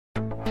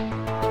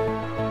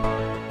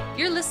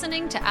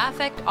listening to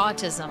Affect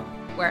Autism,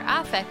 where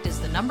affect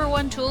is the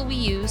 #1 tool we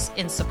use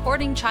in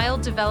supporting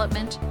child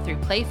development through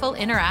playful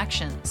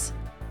interactions.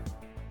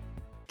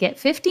 Get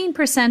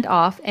 15%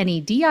 off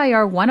any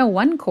DIR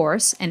 101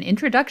 course and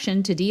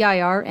Introduction to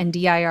DIR and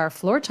DIR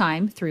Floor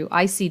Time through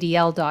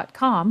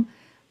icdl.com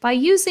by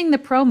using the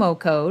promo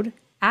code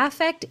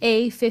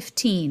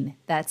AFFECTA15.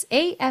 That's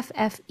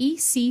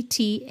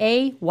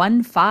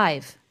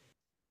AFFECTA15.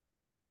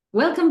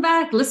 Welcome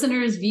back,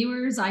 listeners,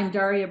 viewers. I'm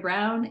Daria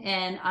Brown,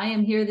 and I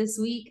am here this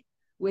week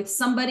with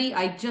somebody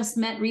I just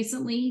met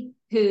recently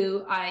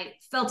who I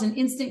felt an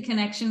instant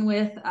connection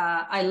with.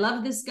 I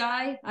love this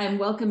guy. I'm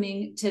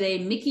welcoming today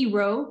Mickey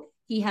Rowe.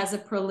 He has a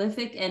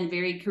prolific and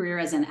varied career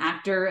as an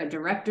actor, a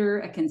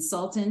director, a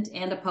consultant,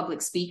 and a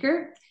public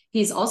speaker.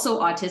 He's also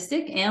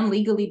autistic and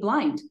legally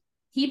blind.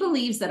 He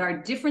believes that our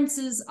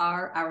differences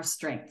are our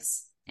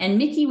strengths. And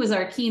Mickey was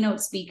our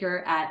keynote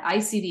speaker at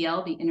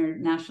ICDL, the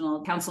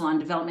International Council on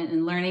Development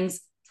and Learning's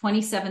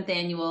 27th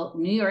annual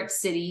New York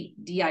City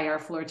DIR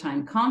Floor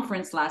Time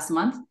Conference last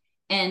month.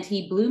 And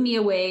he blew me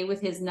away with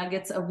his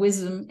nuggets of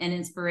wisdom and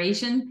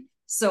inspiration.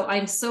 So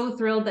I'm so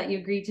thrilled that you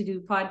agreed to do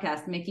a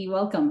podcast. Mickey,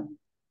 welcome.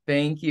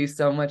 Thank you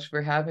so much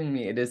for having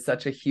me. It is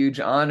such a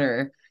huge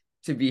honor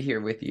to be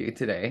here with you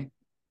today.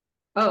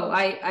 Oh,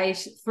 I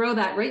throw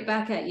that right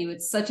back at you.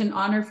 It's such an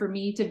honor for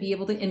me to be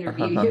able to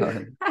interview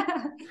you.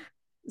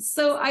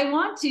 So I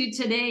want to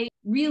today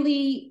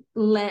really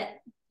let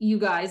you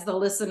guys, the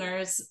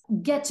listeners,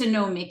 get to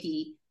know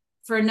Mickey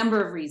for a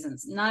number of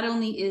reasons. Not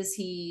only is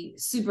he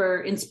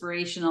super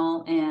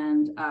inspirational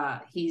and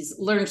he's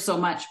learned so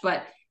much,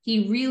 but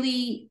he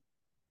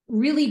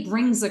really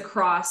brings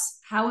across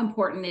how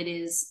important it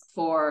is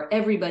for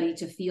everybody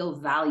to feel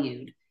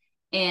valued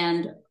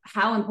and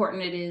how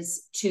important it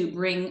is to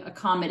bring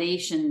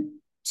accommodation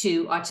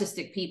to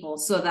autistic people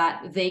so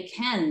that they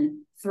can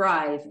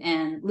thrive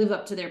and live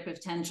up to their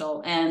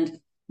potential. And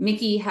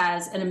Mickey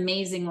has an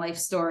amazing life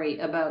story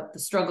about the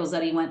struggles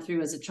that he went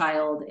through as a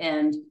child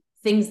and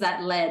things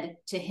that led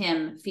to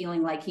him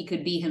feeling like he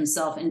could be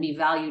himself and be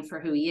valued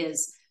for who he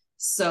is.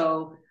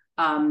 So,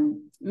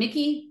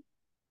 Mickey,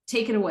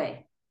 take it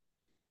away.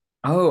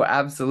 Oh,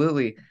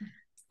 absolutely.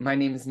 My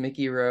name is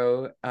Mickey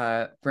Rowe.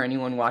 For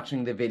anyone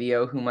watching the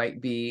video who might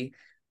be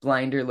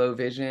blind or low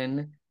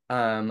vision,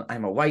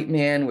 I'm a white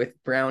man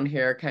with brown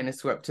hair kind of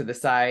swept to the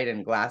side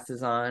and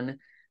glasses on.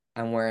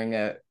 I'm wearing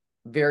a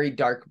very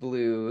dark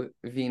blue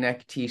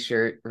V-neck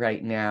t-shirt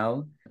right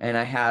now. And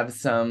I have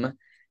some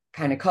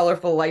kind of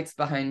colorful lights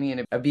behind me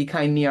and a Be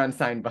Kind neon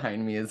sign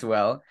behind me as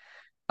well.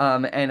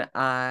 And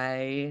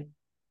I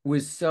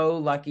was so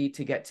lucky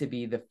to get to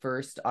be the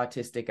first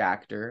autistic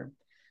actor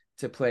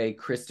to play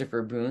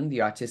Christopher Boone, the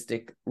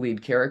autistic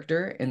lead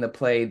character in the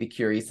play The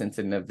Curious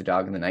Incident of the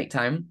Dog in the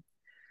Nighttime.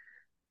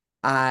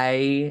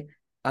 I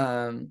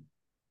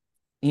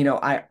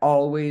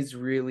always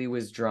really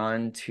was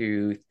drawn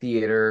to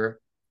theater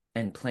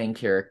and playing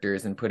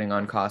characters and putting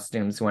on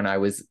costumes when I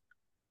was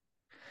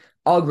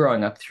all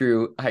growing up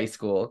through high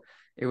school.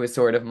 It was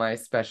sort of my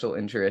special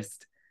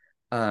interest.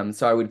 So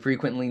I would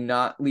frequently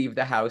not leave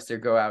the house or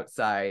go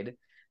outside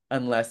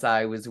unless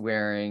I was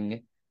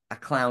wearing a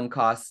clown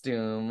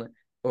costume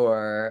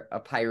or a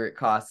pirate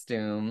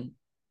costume.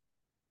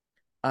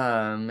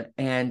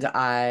 And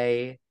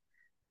I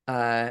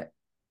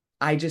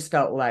just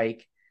felt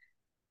like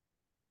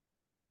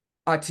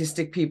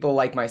autistic people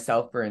like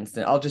myself, for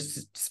instance, I'll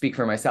just speak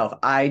for myself.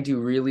 I do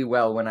really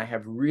well when I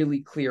have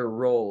really clear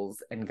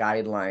roles and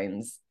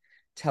guidelines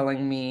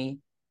telling me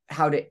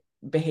how to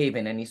behave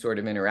in any sort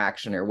of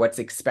interaction or what's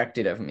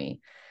expected of me.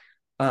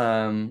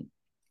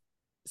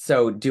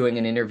 So doing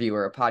an interview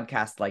or a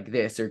podcast like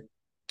this or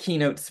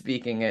keynote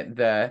speaking at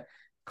the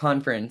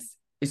conference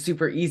is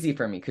super easy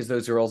for me because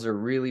those roles are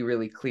really,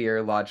 really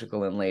clear,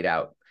 logical, and laid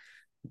out.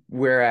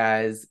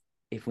 Whereas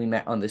if we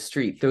met on the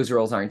street, those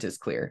roles aren't as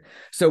clear.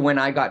 So when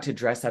I got to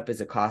dress up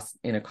as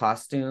in a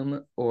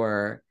costume,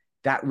 or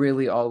that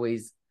really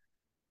always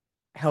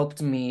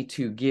helped me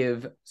to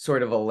give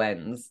sort of a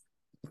lens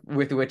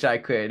with which I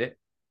could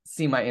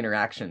see my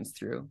interactions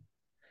through.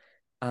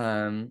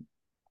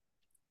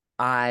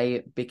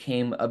 I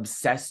became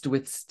obsessed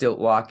with stilt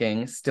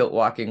walking. Stilt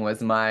walking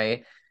was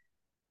my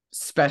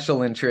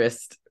special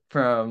interest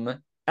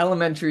from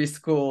elementary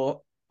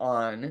school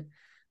on.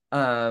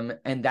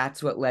 And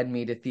that's what led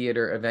me to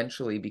theater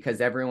eventually,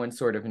 because everyone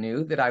sort of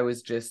knew that I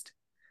was just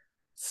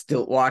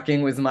stilt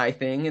walking was my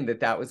thing and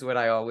that was what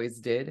I always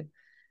did.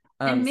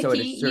 And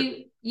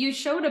Mickey, you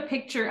showed a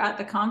picture at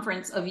the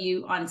conference of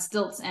you on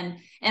stilts. And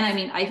I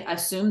mean, I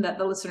assume that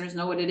the listeners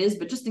know what it is,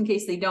 but just in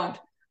case they don't,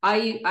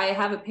 I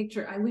have a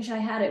picture. I wish I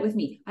had it with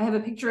me. I have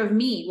a picture of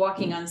me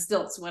walking on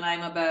stilts when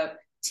I'm about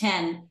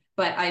 10,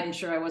 but I'm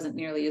sure I wasn't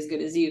nearly as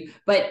good as you.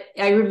 But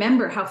I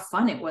remember how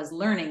fun it was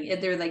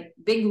learning. They're like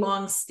big,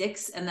 long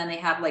sticks, and then they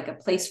have like a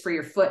place for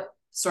your foot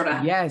sort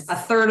of a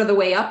third of the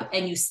way up,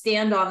 and you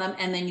stand on them,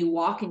 and then you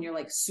walk, and you're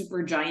like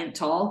super giant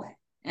tall.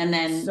 And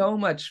then so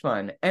much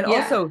fun. And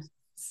also,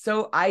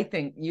 so I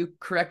think, you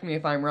correct me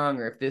if I'm wrong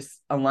or if this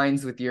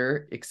aligns with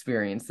your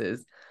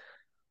experiences,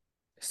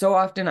 so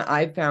often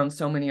I've found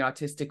so many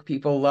autistic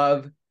people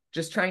love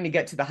just trying to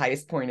get to the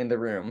highest point in the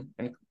room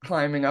and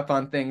climbing up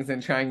on things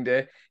and trying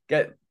to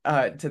get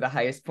to the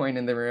highest point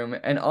in the room.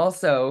 And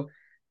also,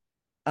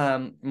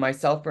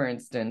 myself, for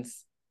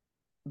instance,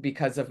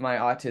 because of my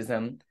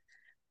autism,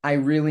 I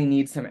really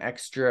need some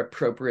extra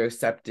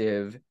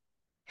proprioceptive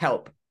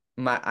help.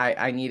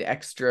 I need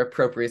extra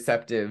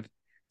proprioceptive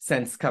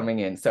sense coming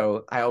in.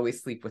 So I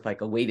always sleep with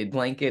like a weighted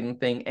blanket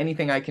and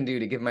anything I can do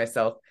to give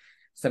myself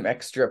some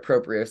extra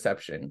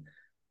proprioception,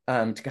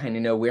 to kind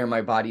of know where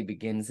my body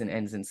begins and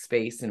ends in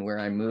space and where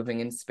I'm moving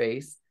in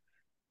space.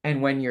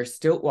 And when you're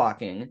stilt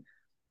walking,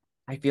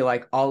 I feel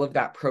like all of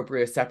that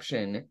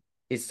proprioception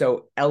is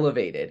so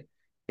elevated,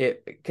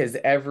 because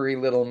every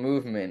little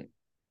movement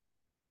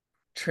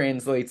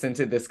translates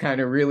into this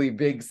kind of really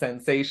big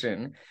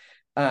sensation.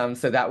 So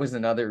that was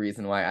another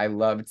reason why I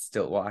loved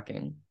stilt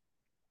walking.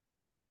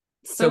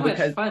 So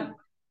much fun.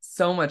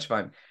 So much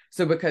fun.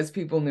 So because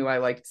people knew I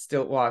liked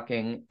stilt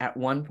walking, at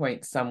one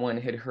point someone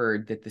had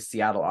heard that the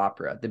Seattle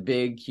Opera, the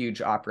big,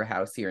 huge opera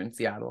house here in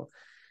Seattle,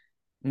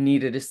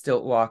 needed a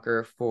stilt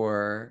walker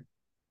for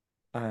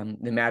the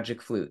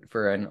Magic Flute,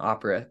 for an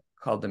opera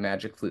called the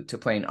Magic Flute, to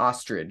play an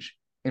ostrich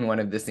in one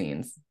of the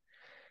scenes.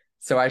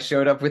 So I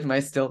showed up with my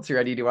stilts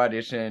ready to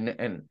audition,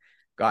 and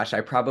gosh,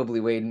 I probably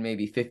weighed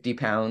maybe 50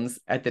 pounds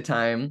at the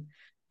time.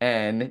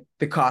 And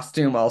the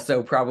costume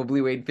also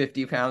probably weighed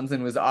 50 pounds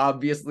and was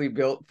obviously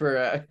built for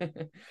a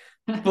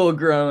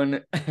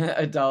full-grown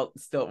adult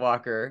stilt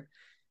walker.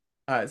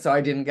 So I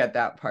didn't get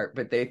that part,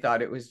 but they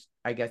thought it was,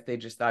 I guess they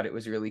just thought it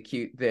was really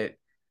cute that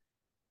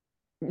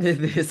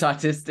this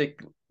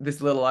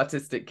little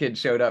autistic kid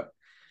showed up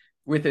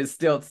with his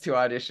stilts to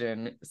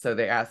audition. So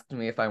they asked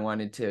me if I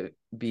wanted to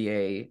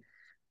be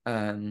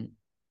a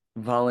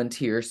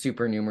volunteer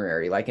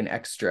supernumerary, like an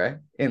extra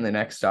in the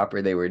next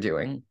opera they were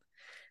doing.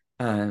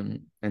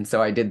 And so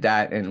I did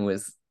that and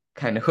was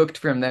kind of hooked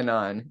from then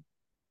on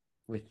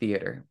with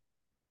theater.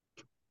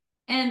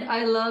 And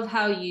I love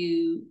how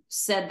you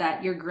said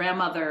that your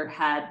grandmother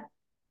had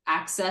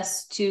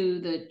access to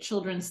the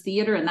children's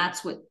theater, and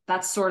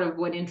that's sort of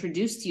what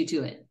introduced you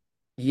to it.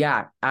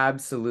 Yeah,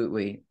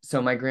 absolutely.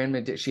 So my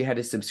grandma she had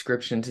a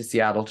subscription to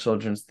Seattle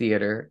Children's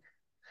Theater.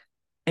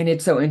 And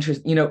it's so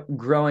interesting,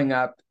 growing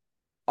up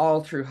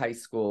all through high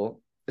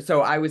school. So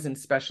I was in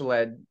special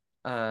ed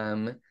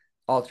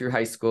all through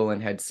high school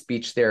and had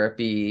speech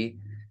therapy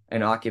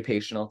and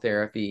occupational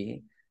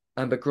therapy.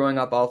 But growing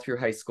up all through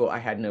high school, I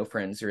had no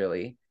friends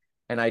really.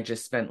 And I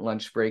just spent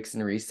lunch breaks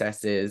and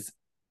recesses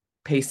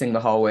pacing the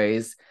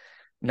hallways,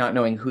 not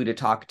knowing who to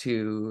talk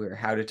to or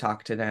how to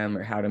talk to them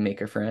or how to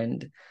make a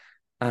friend.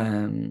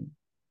 And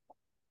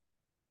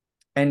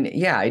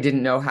yeah, I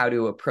didn't know how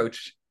to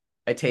approach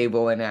a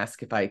table and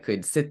ask if I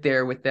could sit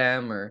there with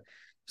them or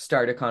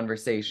start a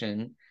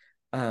conversation.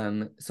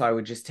 So I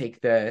would just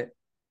take the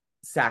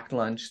sacked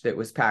lunch that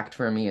was packed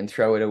for me and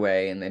throw it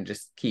away, and then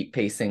just keep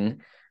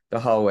pacing the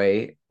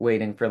hallway,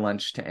 waiting for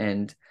lunch to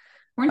end.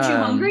 Weren't you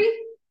hungry?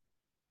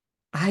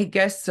 I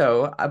guess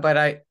so, but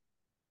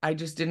I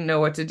just didn't know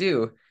what to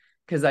do,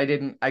 because I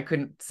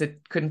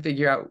couldn't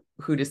figure out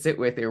who to sit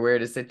with or where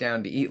to sit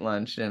down to eat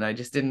lunch, and I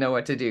just didn't know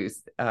what to do.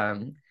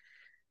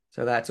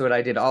 So that's what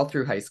I did all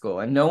through high school,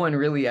 and no one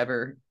really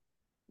ever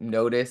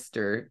noticed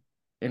or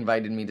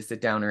invited me to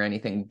sit down or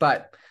anything.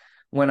 But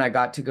when I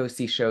got to go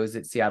see shows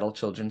at Seattle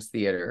Children's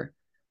Theater,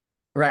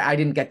 right, I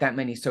didn't get that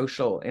many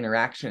social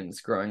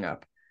interactions growing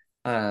up.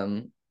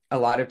 A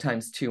lot of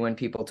times too, when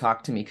people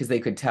talk to me, because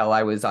they could tell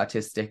I was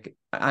autistic,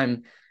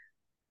 I'm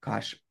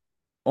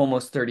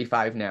almost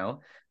 35 now.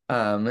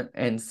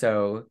 And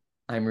so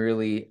I'm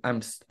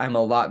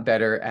a lot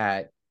better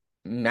at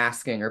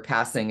masking or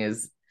passing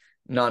as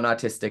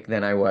non-autistic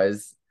than I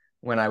was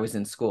when I was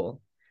in school.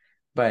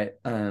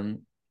 But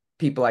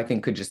people, I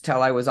think, could just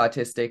tell I was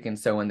autistic. And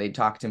so when they'd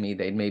talk to me,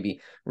 they'd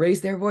maybe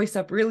raise their voice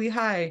up really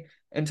high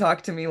and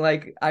talk to me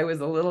like I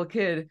was a little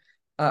kid,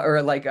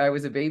 or like I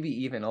was a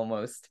baby even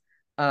almost.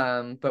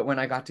 But when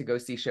I got to go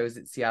see shows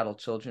at Seattle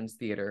Children's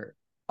Theater,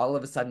 all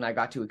of a sudden I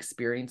got to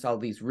experience all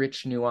these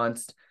rich,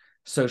 nuanced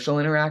social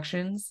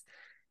interactions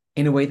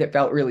in a way that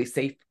felt really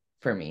safe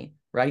for me,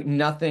 right?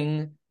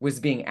 Nothing was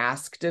being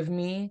asked of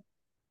me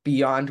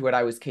beyond what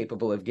I was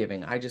capable of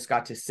giving. I just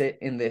got to sit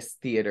in this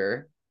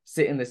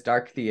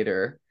dark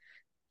theater,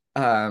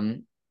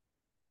 and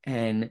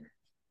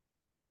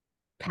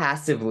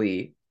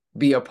passively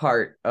be a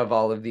part of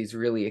all of these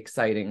really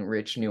exciting,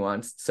 rich,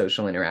 nuanced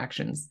social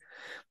interactions.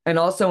 And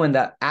also when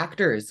the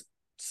actors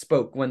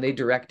spoke, when they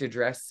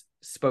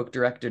spoke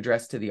direct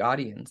address to the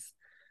audience,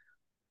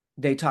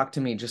 they talked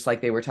to me just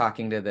like they were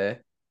talking to the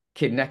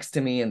kid next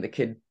to me and the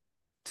kid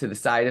to the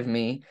side of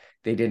me.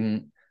 They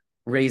didn't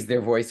raise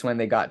their voice when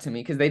they got to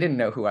me because they didn't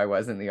know who I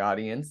was in the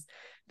audience.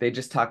 They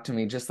just talked to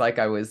me just like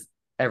I was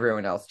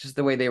everyone else, just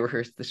the way they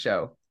rehearsed the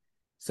show.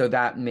 So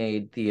that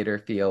made theater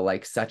feel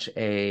like such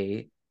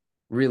a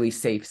really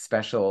safe,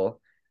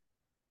 special,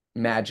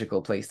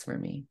 magical place for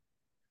me.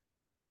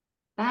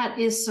 That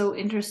is so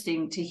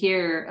interesting to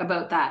hear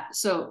about that.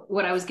 So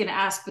what I was going to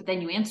ask, but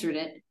then you answered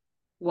it.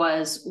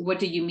 was, what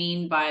do you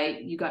mean by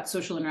you got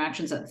social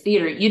interactions at the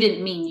theater? You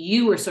didn't mean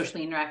you were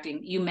socially interacting.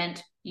 You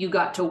meant you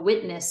got to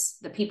witness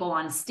the people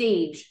on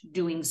stage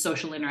doing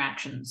social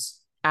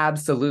interactions.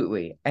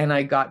 Absolutely. And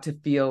I got to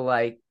feel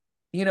like,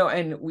 you know,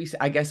 and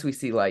I guess we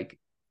see like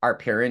our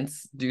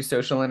parents do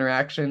social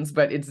interactions,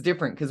 but it's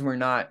different because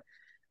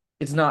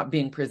it's not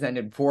being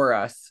presented for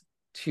us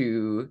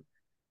to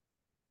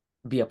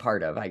be a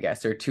part of, I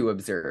guess, or to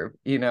observe,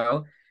 you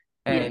know?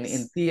 And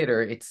in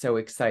theater, it's so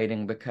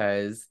exciting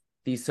because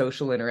these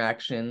social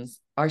interactions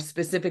are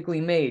specifically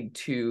made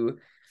to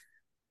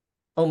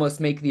almost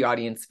make the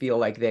audience feel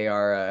like they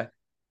are a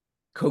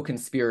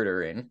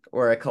co-conspirator in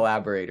or a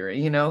collaborator,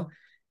 you know?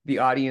 The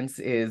audience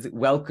is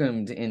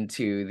welcomed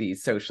into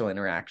these social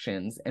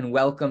interactions and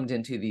welcomed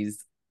into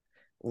these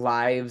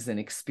lives and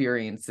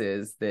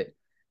experiences that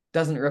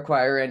doesn't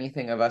require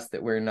anything of us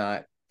that we're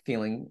not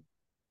feeling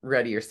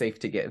ready or safe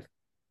to give.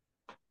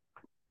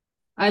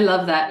 I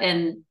love that.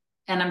 And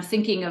I'm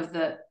thinking of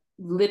the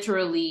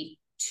literally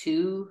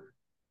 2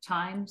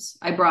 times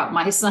I brought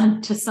my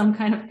son to some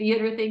kind of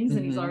theater things,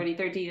 and he's already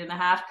 13 and a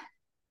half,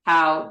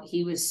 how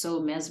he was so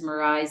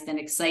mesmerized and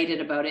excited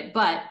about it.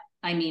 But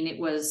I mean, it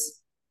was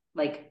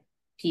like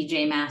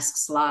PJ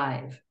Masks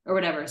live or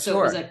whatever. So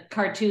It was a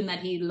cartoon that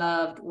he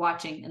loved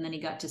watching, and then he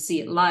got to see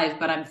it live.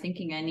 But I'm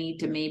thinking I need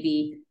to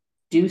maybe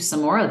do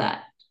some more of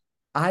that.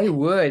 I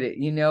would,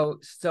 you know,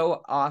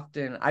 so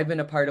often I've been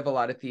a part of a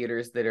lot of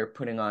theaters that are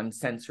putting on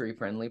sensory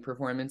friendly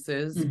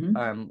performances,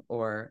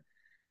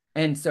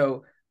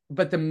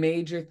 but the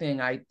major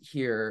thing I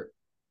hear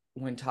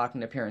when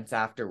talking to parents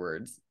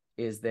afterwards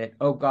is that,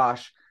 oh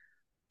gosh,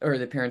 or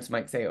the parents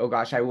might say, oh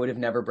gosh, I would have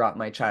never brought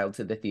my child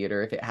to the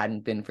theater if it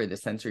hadn't been for the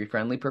sensory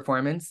friendly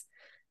performance,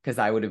 because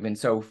I would have been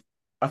so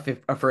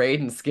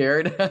afraid and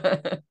scared.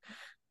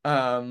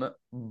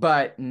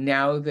 But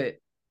now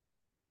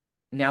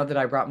that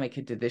I brought my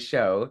kid to this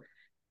show,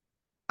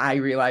 I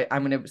realize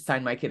I'm going to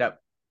sign my kid up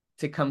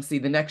to come see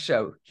the next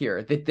show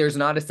here that there's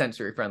not a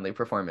sensory friendly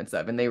performance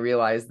of. And they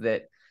realize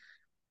that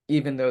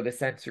even though the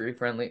sensory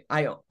friendly,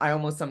 I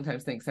almost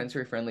sometimes think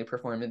sensory friendly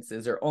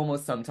performances are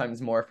almost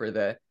sometimes more for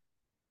the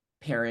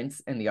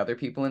parents and the other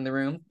people in the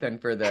room than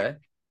for the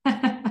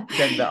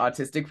than the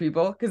autistic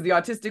people, because the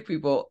autistic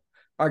people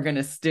are going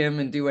to stim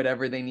and do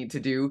whatever they need to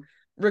do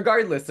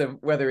regardless of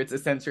whether it's a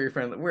sensory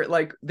friendly. We're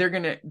like, they're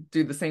going to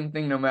do the same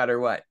thing no matter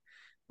what.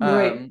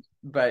 Right.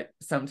 But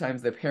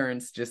sometimes the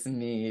parents just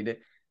need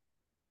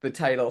the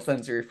title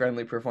sensory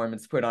friendly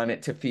performance put on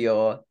it to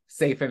feel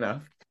safe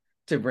enough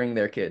to bring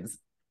their kids.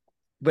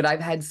 But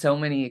I've had so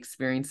many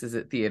experiences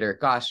at theater.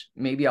 Gosh,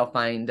 maybe I'll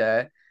find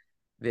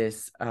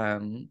this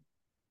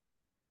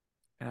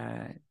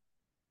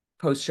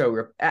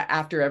post-show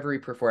after every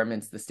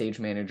performance, the stage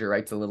manager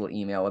writes a little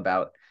email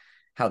about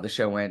how the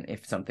show went,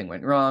 if something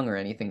went wrong or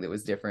anything that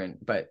was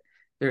different. But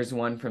there's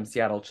one from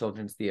Seattle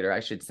Children's Theater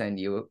I should send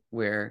you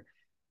where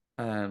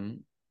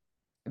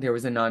there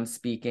was a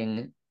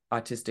non-speaking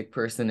autistic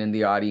person in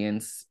the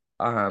audience.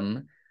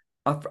 I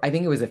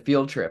think it was a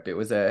field trip. It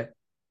was a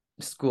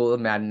school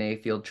matinee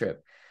field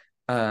trip.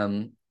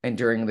 And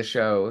during the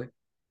show,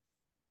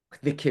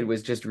 the kid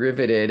was just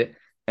riveted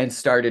and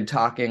started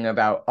talking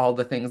about all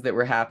the things that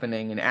were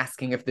happening and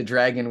asking if the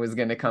dragon was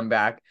going to come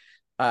back,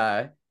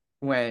 and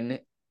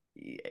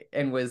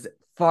was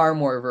far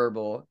more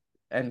verbal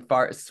and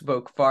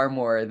spoke far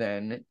more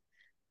than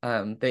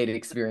they'd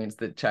experienced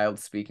the child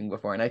speaking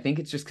before. And I think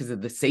it's just because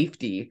of the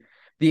safety,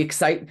 the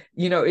excitement,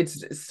 you know,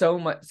 it's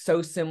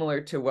so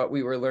similar to what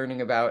we were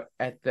learning about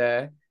at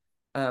the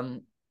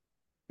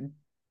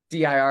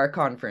DIR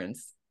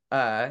conference,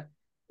 that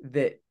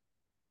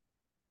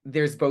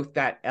there's both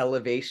that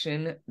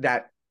elevation,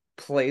 that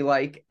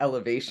play-like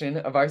elevation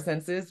of our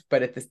senses,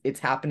 but it's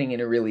happening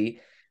in a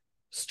really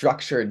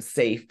structured,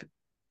 safe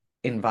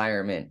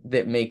environment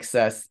that makes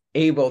us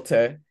able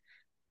to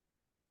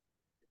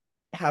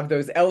have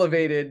those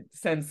elevated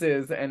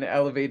senses and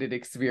elevated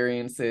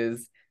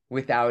experiences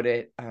without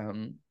it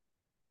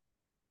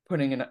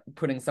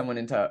putting someone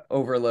into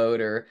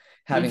overload or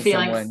having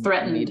someone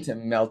threatened, need to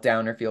melt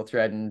down or feel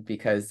threatened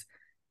because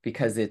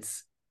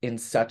it's in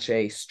such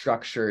a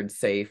structured,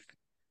 safe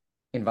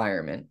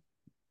environment.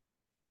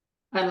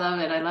 I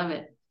love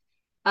it.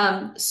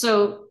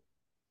 So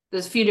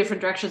there's a few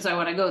different directions I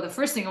want to go. The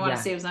first thing I want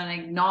to say is I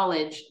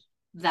acknowledge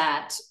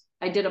that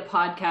I did a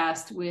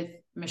podcast with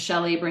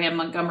Michelle Abraham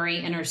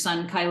Montgomery and her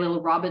son,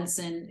 Kylil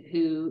Robinson,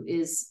 who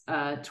is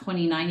a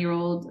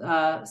 29-year-old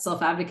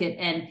self-advocate.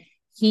 And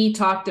he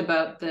talked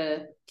about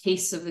the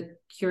case of the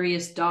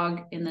curious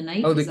dog in the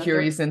night. Oh, the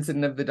curious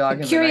incident of the dog in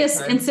the nighttime.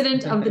 Curious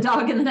incident of the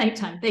dog in the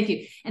nighttime. Thank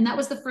you. And that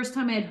was the first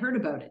time I had heard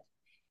about it.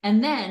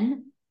 And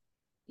then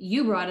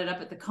you brought it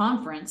up at the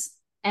conference.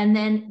 And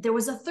then there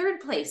was a third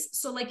place.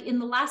 So like in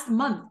the last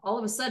month, all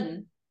of a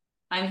sudden,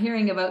 I'm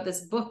hearing about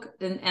this book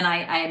and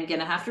I am going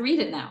to have to read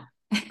it now.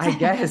 I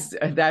guess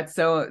that's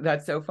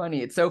so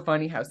funny. It's so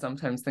funny how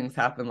sometimes things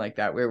happen like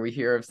that, where we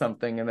hear of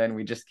something and then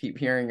we just keep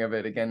hearing of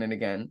it again and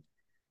again.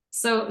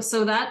 So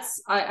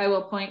that's, I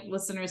will point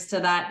listeners to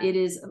that. It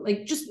is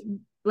like just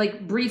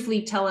like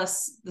briefly tell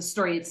us the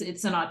story.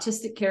 It's an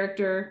autistic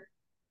character.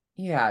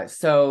 Yeah.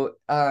 So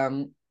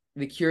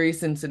The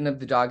Curious Incident of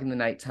the Dog in the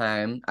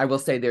Nighttime, I will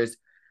say there's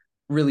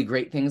really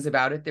great things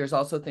about it. There's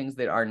also things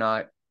that are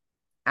not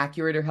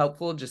accurate or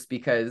helpful just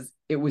because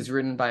it was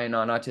written by a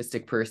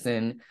non-autistic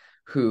person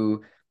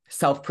who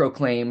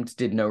self-proclaimed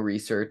did no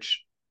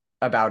research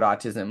about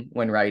autism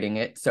when writing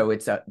it. So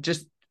it's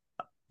just,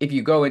 if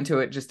you go into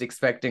it just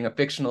expecting a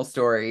fictional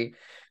story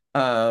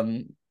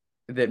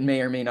that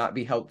may or may not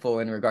be helpful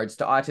in regards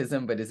to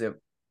autism, but is a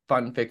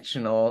fun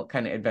fictional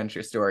kind of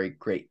adventure story,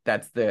 great.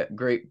 That's the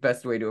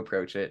best way to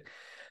approach it.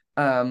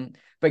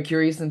 But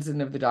Curious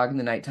Incident of the Dog in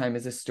the Nighttime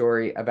is a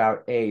story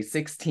about a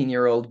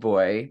 16-year-old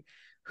boy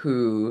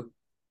who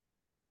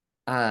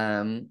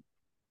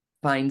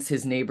finds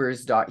his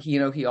neighbor's dog.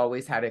 He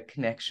always had a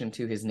connection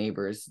to his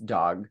neighbor's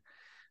dog,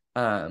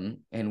 and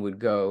would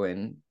go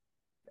and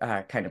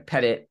kind of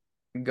pet it,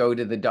 go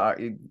to the dog,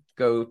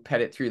 go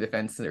pet it through the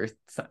fence,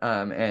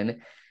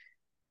 and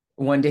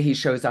one day he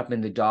shows up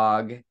and the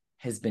dog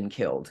has been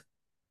killed.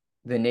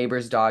 The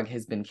neighbor's dog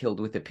has been killed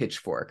with a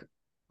pitchfork.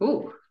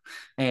 Ooh.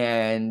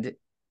 And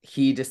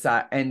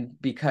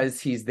because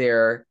he's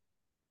there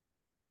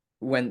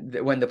when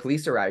the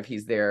police arrive,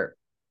 he's there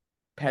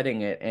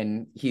petting it,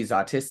 and he's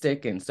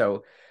autistic, and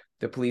so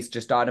the police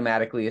just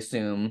automatically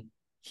assume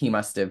he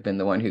must have been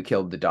the one who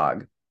killed the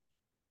dog,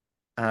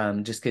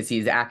 just because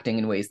he's acting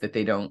in ways that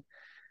they don't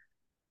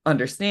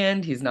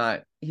understand. He's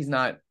not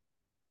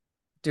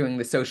doing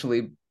the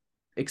socially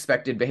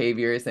expected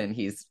behaviors, and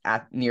he's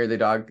near the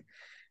dog.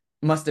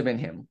 Must have been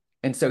him.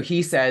 And so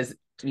he says,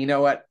 you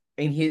know what?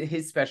 And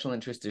his special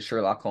interest is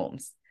Sherlock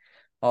Holmes,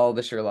 all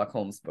the Sherlock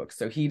Holmes books.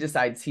 So he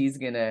decides he's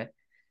gonna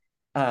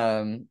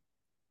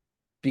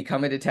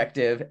become a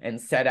detective and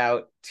set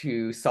out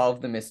to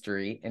solve the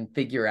mystery and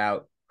figure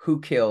out who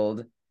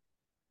killed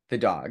the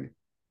dog.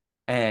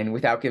 And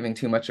without giving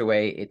too much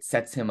away, it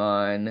sets him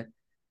on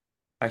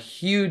a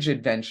huge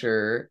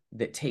adventure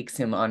that takes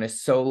him on a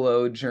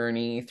solo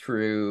journey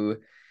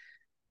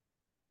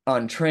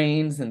on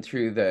trains and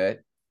through the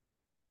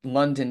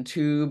London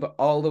Tube,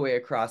 all the way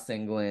across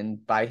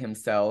England by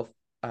himself,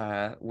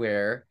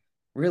 where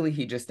really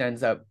he just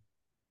ends up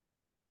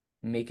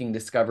making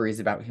discoveries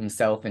about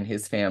himself and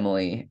his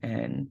family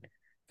and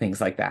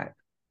things like that.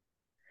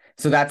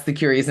 So that's The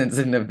Curious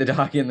Incident of the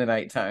Dog in the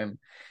Nighttime.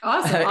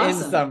 Awesome. In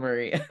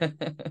summary.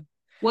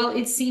 Well,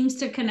 it seems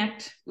to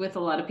connect with a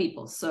lot of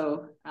people,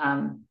 so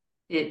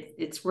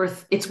it's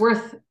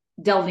worth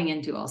delving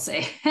into, I'll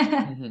say.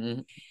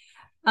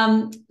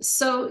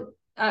 So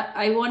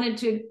I wanted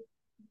to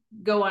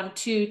go on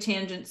two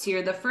tangents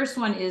here. The first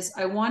one is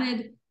I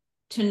wanted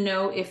to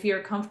know if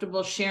you're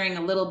comfortable sharing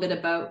a little bit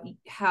about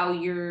how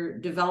your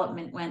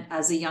development went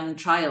as a young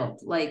child.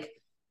 Like,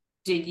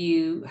 did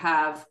you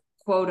have,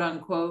 quote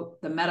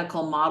unquote, the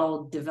medical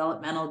model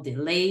developmental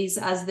delays,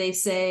 as they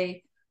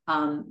say?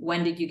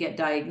 When did you get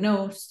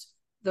diagnosed?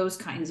 Those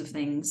kinds of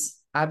things.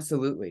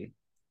 Absolutely.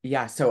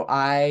 Yeah. So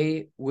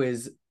I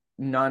was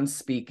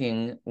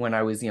non-speaking when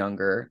I was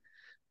younger.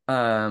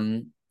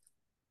 I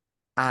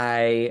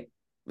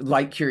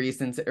like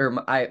Curious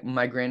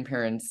my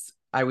grandparents,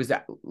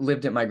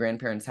 lived at my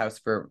grandparents' house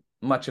for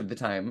much of the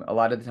time, a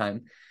lot of the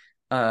time.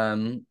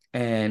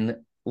 And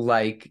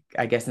like,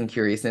 I guess in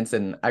Curious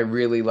Incident, I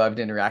really loved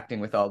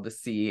interacting with all the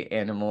sea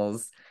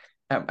animals,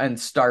 and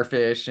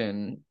starfish,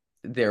 and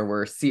there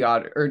were sea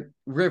otter or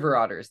river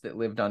otters that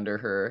lived under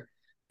her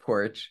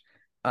porch.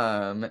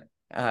 And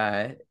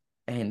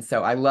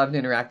so I loved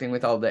interacting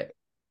with all the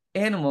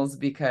animals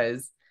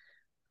because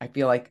I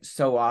feel like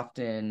so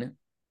often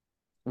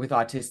with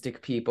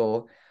autistic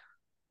people,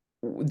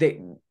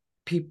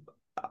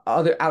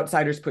 other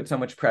outsiders put so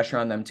much pressure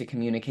on them to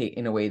communicate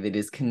in a way that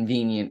is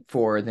convenient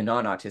for the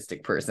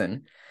non-autistic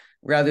person,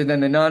 rather than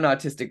the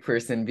non-autistic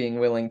person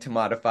being willing to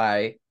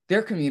modify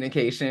their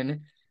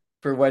communication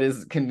for what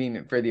is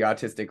convenient for the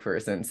autistic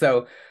person.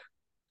 So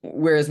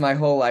whereas my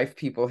whole life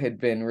people had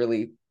been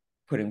really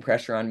putting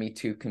pressure on me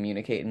to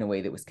communicate in a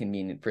way that was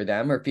convenient for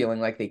them, or feeling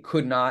like they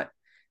could not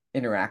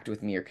interact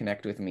with me or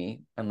connect with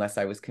me unless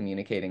I was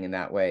communicating in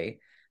that way.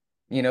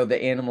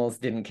 The animals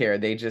didn't care.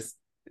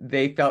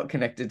 They felt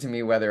connected to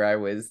me whether I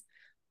was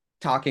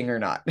talking or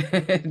not.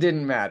 It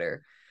didn't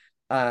matter.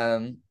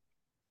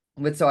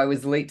 But so I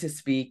was late to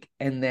speak.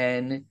 And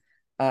then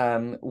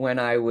when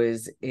I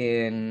was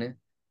in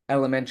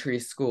elementary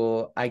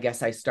school, I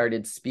guess I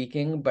started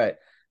speaking, but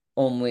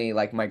only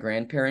like my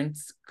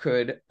grandparents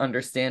could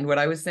understand what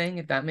I was saying,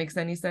 if that makes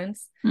any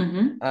sense.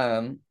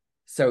 Mm-hmm.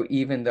 So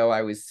even though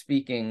I was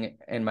speaking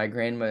and my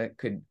grandma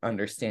could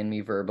understand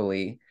me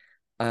verbally,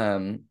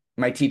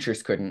 my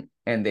teachers couldn't.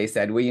 And they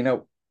said,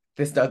 well,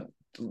 this does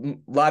a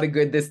lot of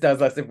good this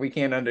does us if we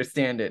can't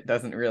understand it.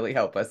 Doesn't really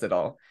help us at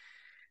all.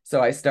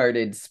 So I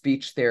started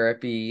speech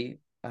therapy,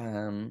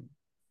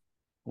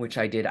 which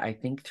I did, I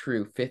think,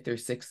 through 5th or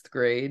 6th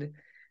grade.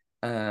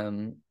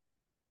 And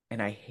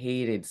I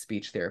hated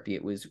speech therapy.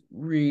 It was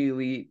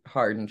really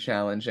hard and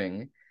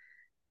challenging.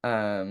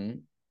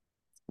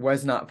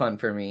 Was not fun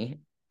for me.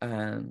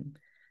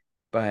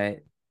 But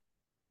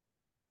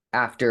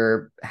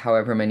after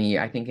however many,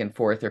 I think in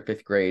fourth or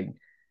fifth grade,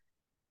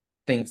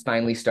 things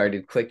finally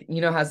started clicking.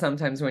 You know how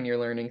sometimes when you're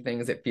learning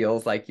things, it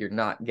feels like you're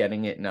not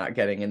getting it,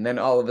 and then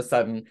all of a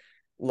sudden,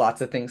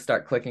 lots of things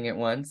start clicking at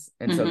once.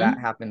 And so that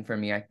happened for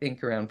me, I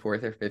think around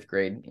fourth or fifth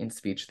grade in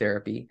speech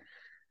therapy.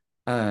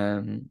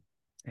 And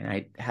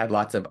I had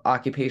lots of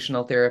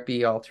occupational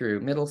therapy all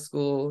through middle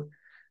school.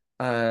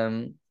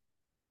 But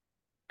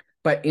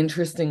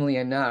interestingly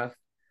enough,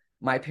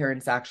 my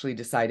parents actually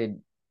decided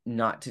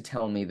not to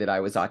tell me that I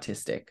was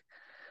autistic.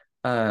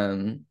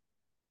 Right?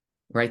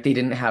 They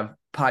didn't have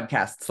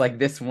podcasts like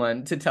this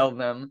one to tell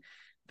them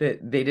that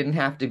they didn't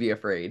have to be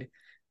afraid.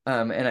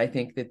 And I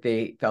think that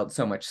they felt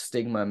so much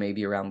stigma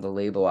maybe around the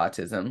label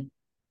autism.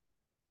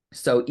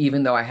 So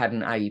even though I had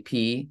an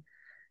IEP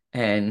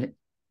and,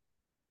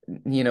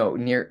 you know,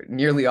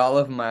 nearly all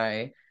of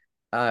my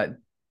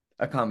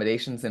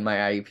accommodations in my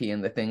IEP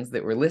and the things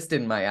that were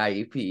listed in my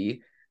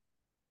IEP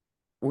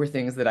were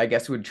things that I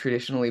guess would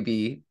traditionally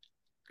be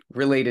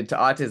related to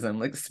autism,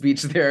 like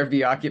speech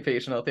therapy,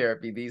 occupational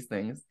therapy, these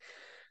things.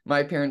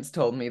 My parents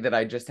told me that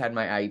I just had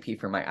my IEP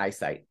for my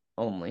eyesight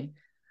only.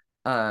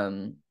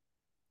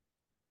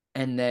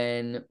 And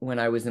then when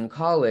I was in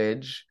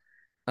college,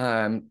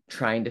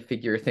 trying to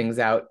figure things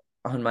out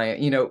on my,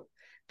 you know,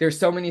 there's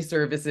so many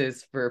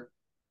services for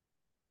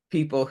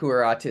people who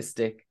are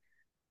autistic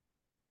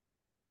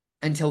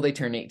until they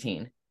turn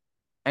 18.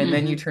 And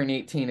then you turn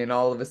 18 and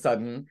all of a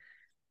sudden,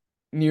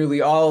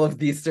 nearly all of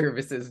these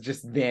services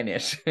just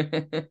vanish.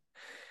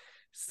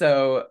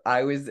 So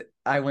I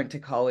went to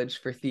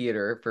college for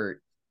theater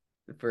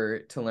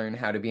to learn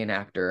how to be an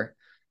actor.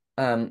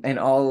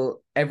 And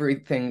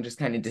everything just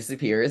kind of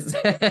disappears.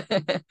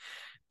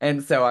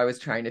 And so I was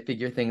trying to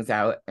figure things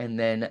out. And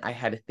then I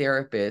had a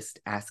therapist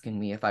asking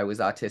me if I was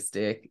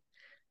autistic.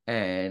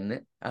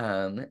 And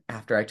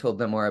after I told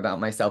them more about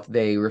myself,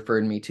 they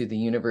referred me to the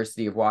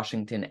University of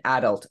Washington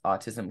Adult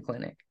Autism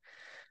Clinic.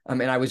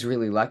 And I was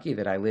really lucky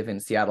that I live in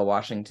Seattle,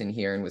 Washington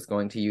here, and was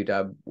going to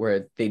UW,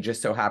 where they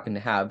just so happen to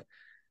have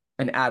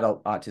an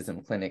adult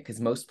autism clinic,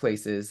 because most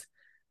places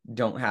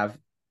don't have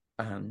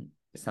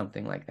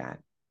something like that.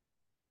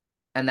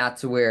 And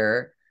that's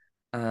where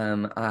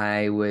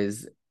I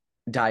was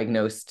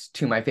diagnosed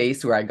to my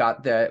face, where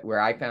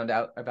I found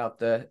out about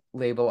the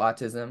label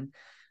autism.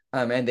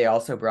 And they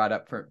also brought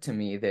up to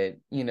me that,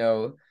 you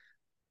know,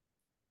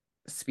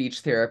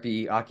 speech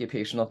therapy,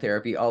 occupational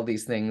therapy, all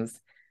these things,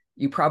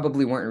 you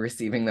probably weren't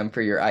receiving them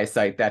for your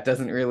eyesight. That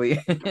doesn't really,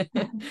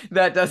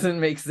 that doesn't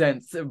make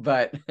sense.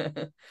 But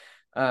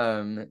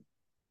those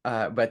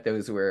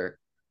were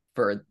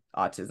for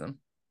autism.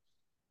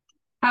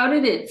 How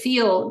did it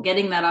feel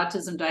getting that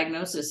autism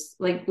diagnosis?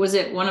 Like, was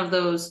it one of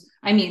those,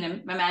 I mean,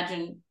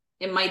 imagine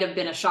it might have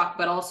been a shock,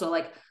 but also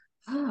like,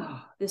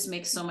 oh, this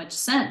makes so much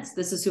sense.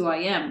 This is who I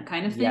am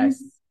kind of thing.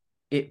 Yes.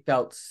 It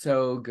felt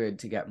so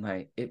good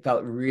it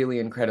felt really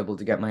incredible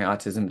to get my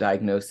autism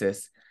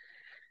diagnosis.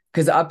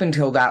 Because up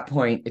until that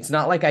point, it's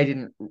not like I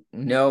didn't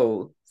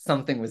know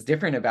something was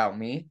different about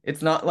me.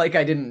 It's not like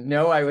I didn't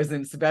know I was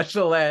in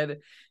special ed.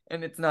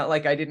 And it's not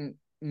like I didn't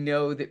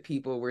know that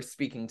people were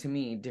speaking to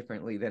me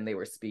differently than they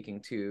were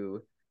speaking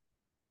to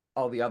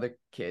all the other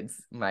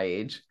kids my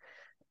age.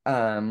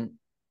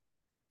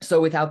 So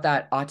without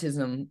that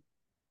autism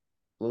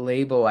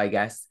label, I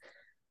guess,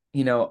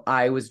 you know,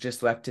 I was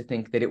just left to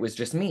think that it was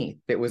just me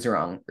that was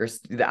wrong, or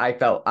that I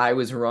felt I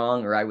was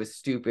wrong, or I was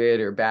stupid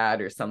or bad,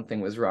 or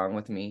something was wrong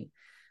with me.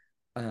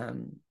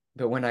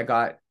 But when I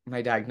got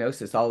my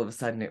diagnosis, all of a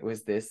sudden it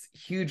was this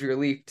huge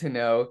relief to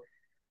know,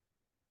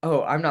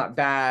 oh, I'm not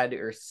bad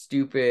or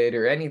stupid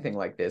or anything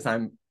like this.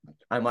 I'm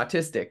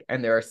autistic,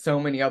 and there are so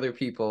many other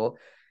people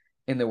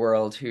in the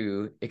world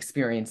who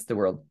experience the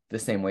world the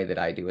same way that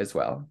I do as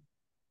well.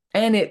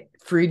 And it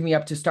freed me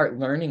up to start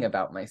learning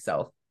about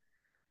myself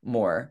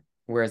more,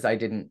 whereas I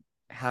didn't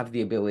have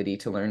the ability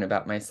to learn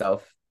about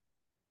myself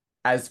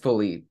as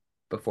fully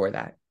before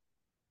that.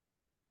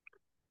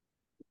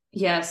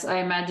 Yes, I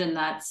imagine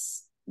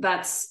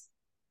that's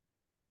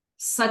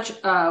such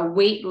a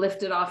weight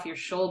lifted off your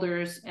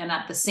shoulders, and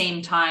at the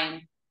same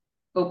time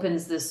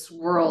opens this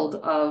world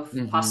of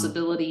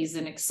possibilities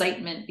and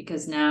excitement,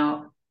 because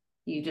now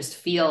you just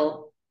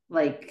feel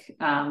like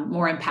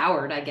more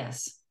empowered, I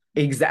guess.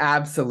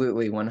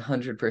 Absolutely,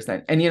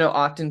 100%. And, you know,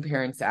 often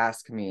parents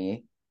ask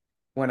me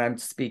when I'm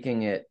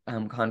speaking at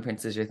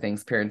conferences or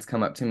things, parents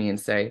come up to me and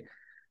say,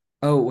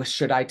 oh, well,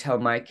 should I tell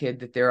my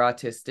kid that they're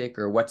autistic,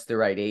 or what's the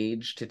right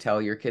age to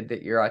tell your kid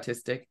that you're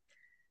autistic?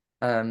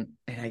 And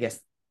I guess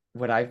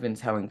what I've been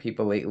telling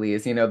people lately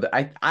is, you know,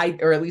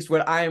 or at least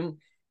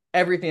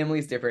every family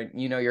is different,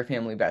 you know your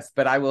family best,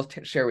 but I will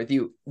share with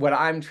you what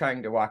I'm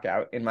trying to walk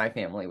out in my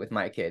family with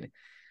my kid,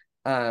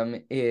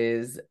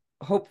 is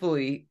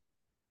hopefully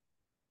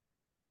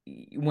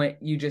when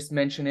you just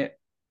mention it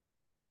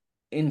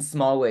in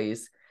small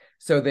ways,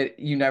 so that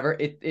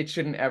it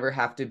shouldn't ever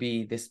have to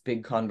be this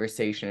big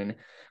conversation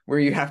where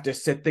you have to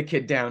sit the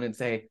kid down and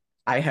say,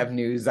 I have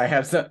news. I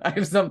have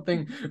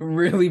something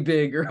really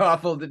big or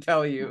awful to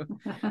tell you.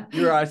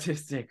 You're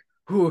autistic.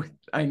 whew,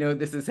 I know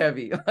this is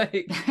heavy.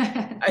 Like,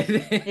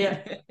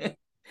 I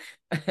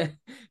think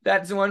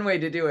that's one way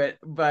to do it.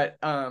 But,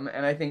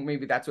 and I think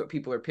maybe that's what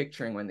people are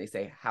picturing when they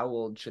say, how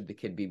old should the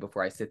kid be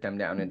before I sit them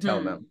down and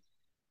tell them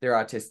they're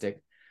autistic?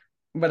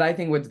 But I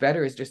think what's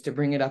better is just to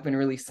bring it up in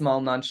really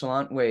small,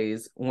 nonchalant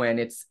ways when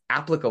it's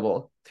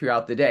applicable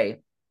throughout the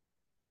day.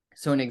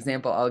 So an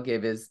example I'll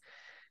give is,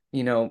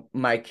 you know,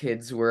 my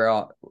kids were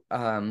all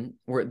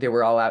they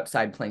were all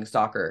outside playing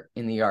soccer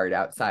in the yard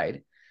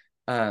outside.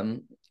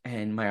 And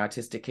my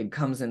autistic kid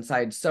comes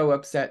inside so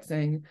upset,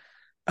 saying,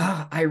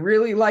 oh, I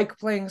really like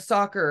playing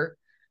soccer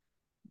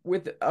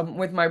with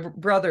my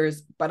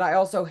brothers, but I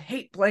also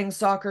hate playing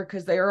soccer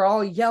because they are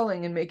all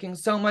yelling and making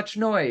so much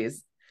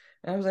noise.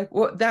 And I was like,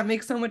 well, that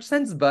makes so much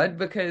sense, bud,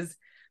 because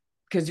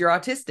you're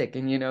autistic.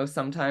 And, you know,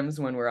 sometimes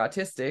when we're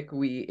autistic,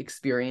 we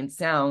experience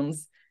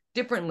sounds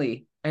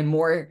differently and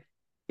more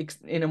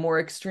in a more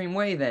extreme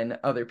way than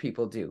other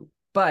people do.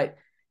 But,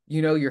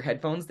 you know, your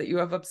headphones that you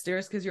have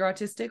upstairs because you're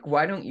autistic,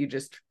 why don't you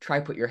just try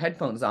put your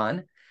headphones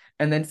on,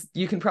 and then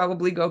you can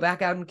probably go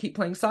back out and keep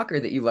playing soccer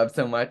that you love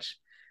so much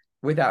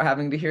without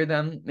having to hear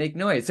them make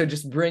noise. So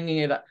just bringing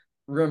it up,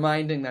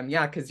 reminding them,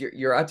 yeah, because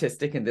you're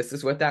autistic and this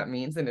is what that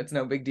means and it's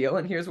no big deal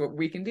and here's what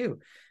we can do.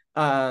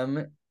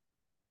 I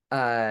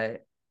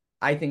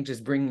think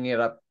just bringing it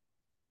up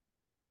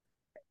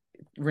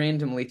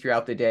randomly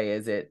throughout the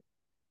day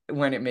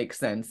when it makes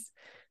sense,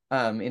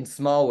 in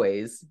small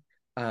ways,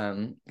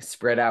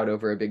 spread out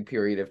over a big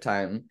period of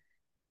time,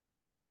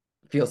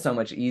 feels so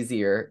much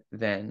easier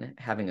than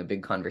having a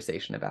big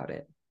conversation about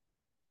it.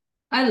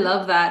 I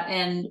love that.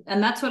 And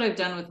that's what I've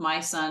done with my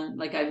son.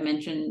 Like I've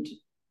mentioned, you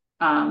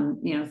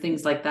know,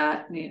 things like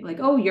that, like,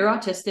 oh, you're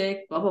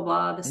autistic, blah, blah,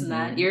 blah, this and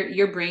that.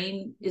 Your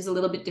brain is a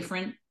little bit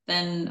different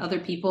than other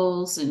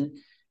people's. And,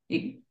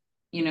 you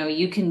know,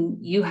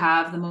 you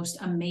have the most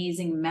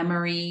amazing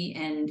memory,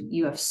 and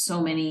you have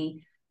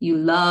you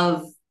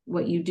love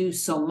what you do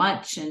so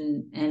much.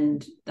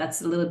 And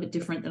that's a little bit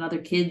different than other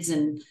kids.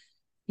 And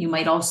you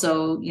might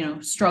also, you know,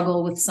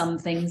 struggle with some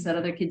things that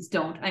other kids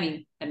don't. I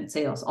mean, I didn't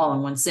say it all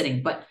in one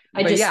sitting, but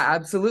yeah,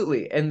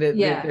 absolutely. And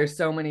there's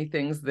so many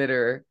things that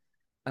are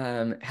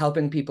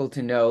helping people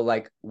to know,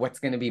 like, what's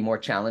going to be more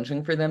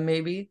challenging for them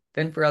maybe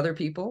than for other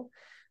people,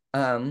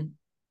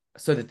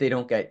 so that they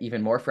don't get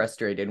even more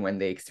frustrated when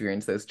they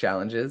experience those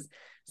challenges,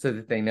 so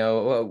that they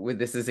know, oh,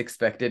 this is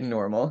expected and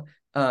normal.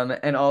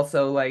 And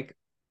also, like,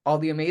 all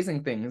the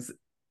amazing things,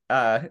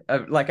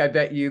 like, I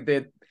bet you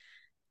that,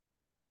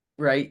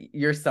 right,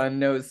 your son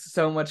knows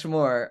so much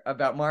more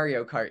about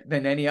Mario Kart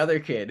than any other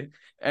kid,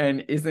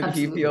 and isn't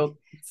Absolutely. He feel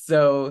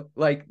so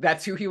like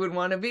that's who he would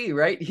want to be,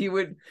 right?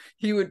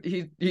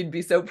 He'd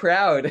be so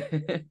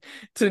proud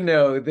to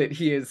know that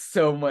he is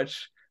so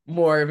much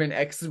more of an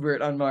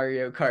expert on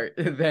Mario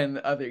Kart than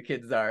other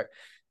kids are.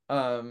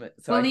 So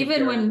well,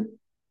 even when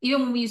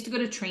we used to go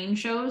to train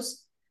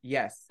shows,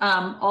 yes,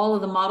 all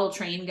of the model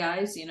train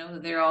guys, you know,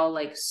 they're all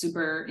like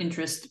super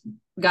interest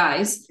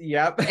guys.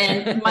 Yep.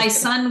 And my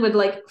son would,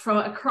 like, from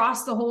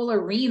across the whole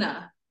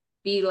arena,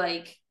 be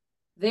like,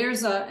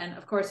 and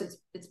of course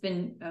it's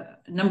been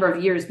a number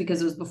of years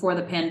because it was before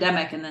the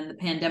pandemic, and then the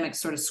pandemic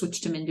sort of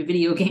switched him into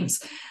video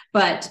games,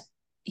 but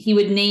he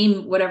would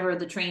name whatever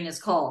the train is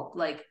called,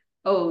 like,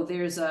 oh, I'm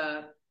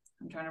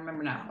trying to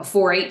remember now, a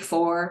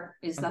 484,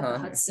 is that the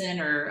Hudson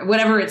or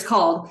whatever it's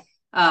called.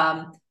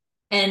 And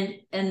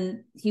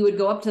he would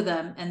go up to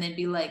them and they'd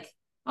be like,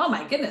 oh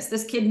my goodness,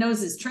 this kid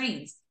knows his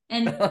trains.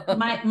 And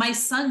my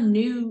son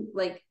knew,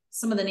 like,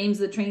 some of the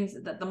names of the trains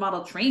that the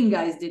model train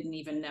guys didn't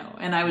even know.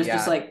 And I was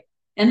just like,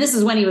 and this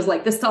is when he was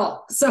like this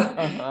tall. So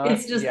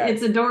it's just,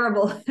 it's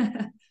adorable.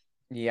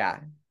 Yeah,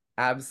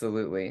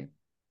 absolutely.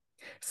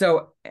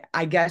 So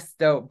I guess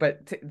though,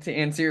 but to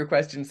answer your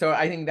question, so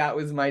I think that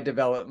was my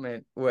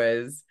development,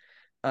 was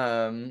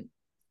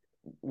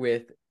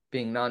with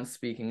being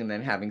non-speaking and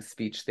then having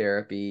speech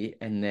therapy,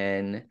 and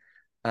then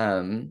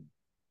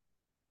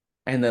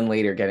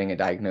later getting a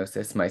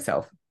diagnosis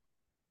myself.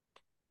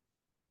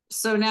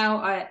 So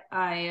now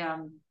I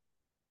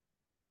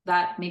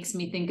that makes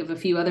me think of a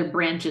few other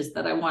branches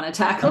that I want to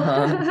tackle.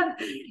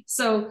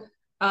 So,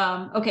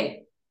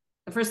 okay.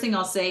 The first thing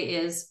I'll say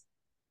is,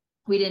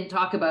 we didn't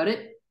talk about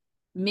it.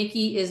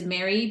 Mickey is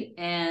married,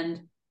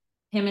 and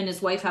him and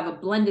his wife have a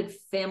blended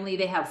family.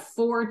 They have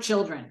 4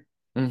 children.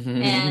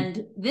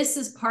 And this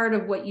is part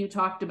of what you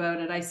talked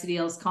about at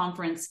ICDL's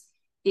conference,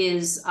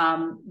 is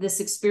this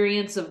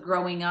experience of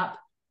growing up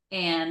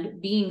and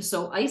being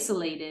so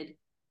isolated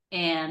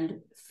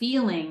and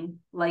feeling,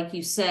 like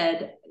you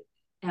said,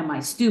 am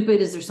I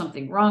stupid? Is there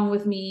something wrong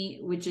with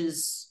me? Which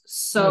is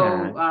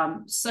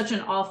such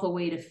an awful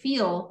way to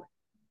feel,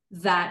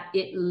 that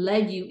it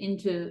led you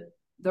into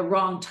the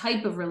wrong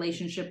type of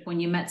relationship when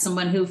you met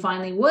someone who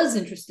finally was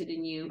interested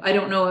in you. I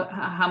don't know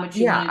how much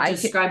you want to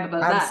describe about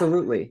that.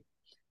 Absolutely.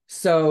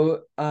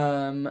 So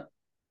I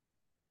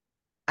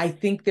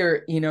think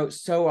there, you know,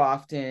 so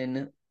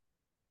often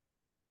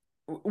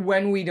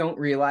when we don't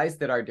realize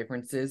that our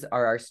differences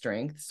are our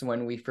strengths,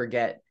 when we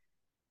forget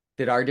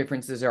that our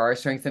differences are our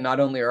strengths, and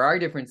not only are our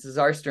differences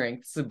our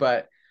strengths,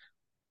 but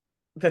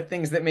the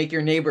things that make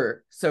your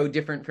neighbor so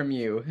different from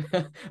you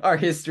are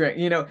his strength.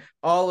 You know,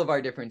 all of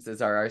our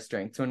differences are our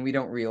strengths. When we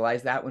don't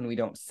realize that, when we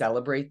don't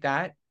celebrate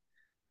that,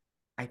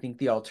 I think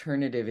the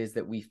alternative is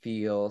that we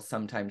feel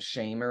sometimes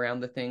shame around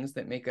the things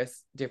that make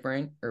us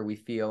different, or we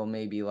feel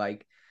maybe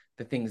like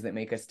the things that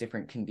make us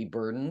different can be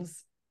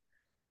burdens.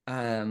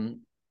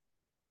 And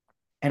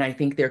I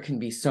think there can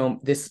be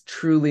this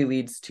truly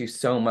leads to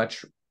so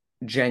much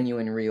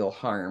genuine, real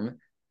harm,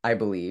 I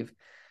believe,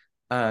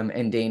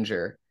 and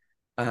danger.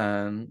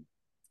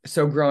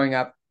 So growing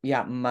up,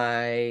 yeah,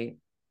 my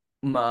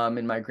mom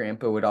and my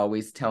grandpa would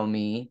always tell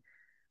me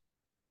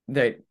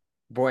that,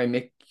 boy,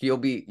 Mick, you'll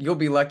be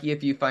lucky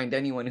if you find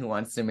anyone who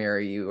wants to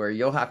marry you, or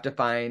you'll have to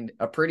find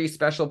a pretty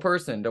special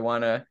person to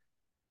want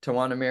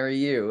to marry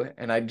you.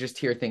 And I just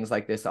hear things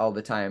like this all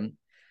the time.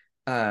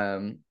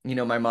 You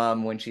know, my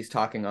mom, when she's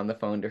talking on the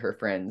phone to her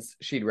friends,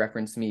 she'd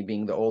reference me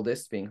being the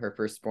oldest, being her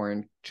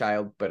firstborn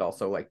child, but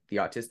also like the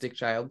autistic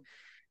child,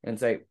 and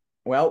say,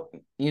 well,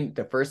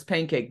 the first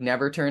pancake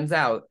never turns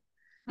out.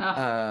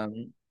 Oh.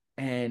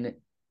 And,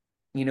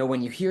 you know,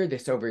 when you hear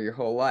this over your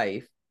whole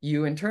life,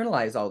 you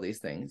internalize all these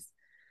things.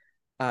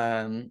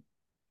 And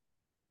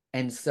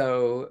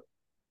so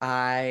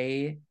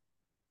I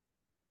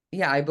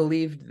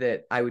believed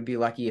that I would be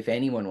lucky if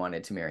anyone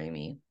wanted to marry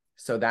me.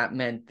 So that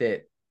meant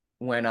that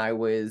when I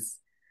was,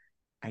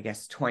 I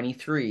guess,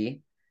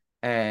 23,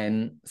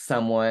 and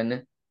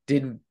someone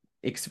did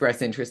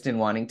express interest in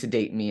wanting to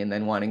date me and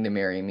then wanting to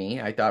marry me,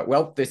 I thought,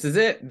 well, this is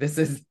it. This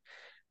is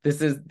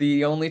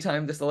the only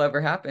time this will ever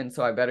happen.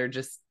 So I better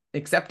just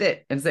accept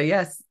it and say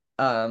yes.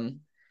 And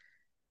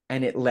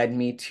it led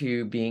me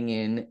to being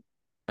in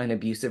an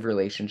abusive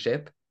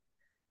relationship,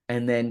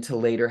 and then to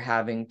later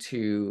having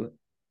to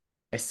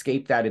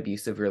escape that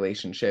abusive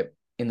relationship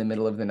in the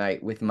middle of the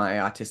night with my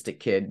autistic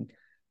kid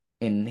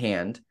in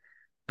hand.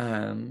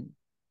 And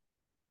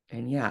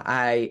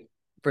yeah,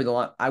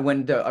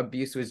 when the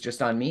abuse was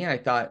just on me, I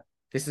thought,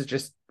 this is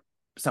just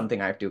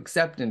something I have to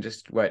accept, and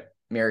just what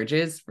marriage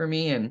is for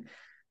me. And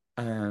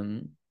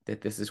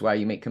that this is why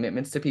you make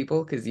commitments to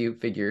people, because you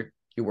figure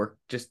you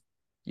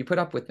put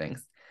up with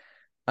things.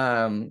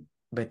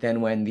 But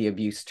then when the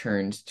abuse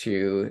turned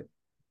to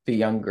the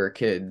younger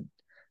kid,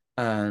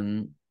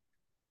 that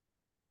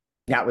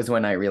was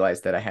when I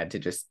realized that I had to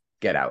just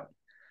get out.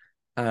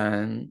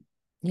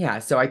 Yeah,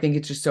 so I think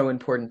it's just so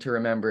important to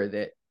remember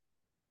that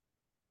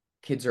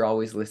kids are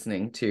always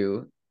listening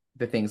to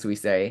the things we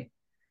say,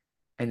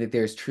 and that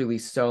there's truly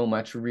so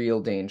much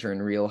real danger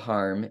and real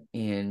harm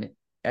in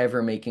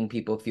ever making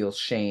people feel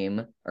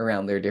shame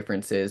around their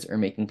differences, or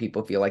making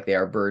people feel like they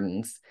are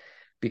burdens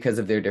because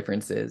of their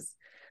differences.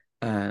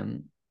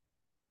 And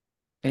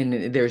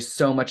there's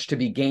so much to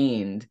be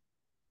gained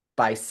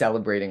by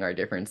celebrating our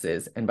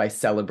differences, and by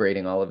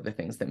celebrating all of the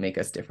things that make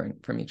us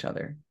different from each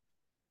other.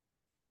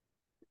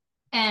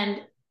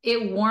 And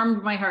it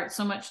warmed my heart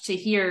so much to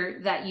hear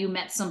that you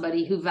met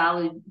somebody who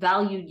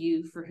valued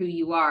you for who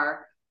you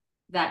are,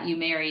 that you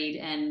married,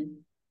 and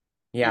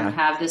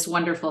have this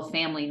wonderful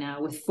family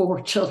now with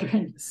 4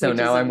 children. So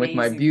now I'm with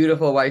my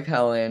beautiful wife,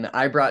 Helen.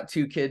 I brought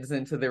 2 kids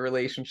into the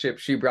relationship.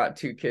 She brought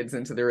 2 kids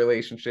into the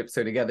relationship.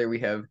 So together we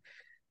have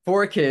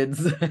 4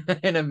 kids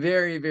in a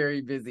very,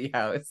 very busy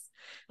house.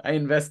 I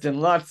invest in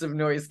lots of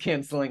noise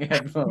canceling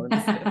headphones.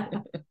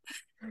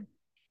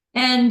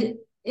 And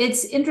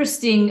it's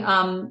interesting.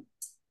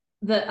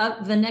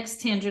 The next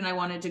tangent I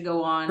wanted to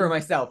go on, for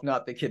myself,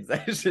 not the kids,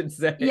 I should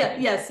say. Yeah.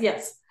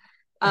 Yes.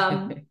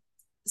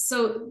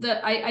 So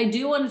I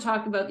do want to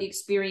talk about the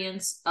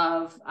experience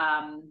of,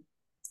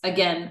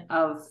 again,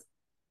 of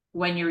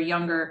when you're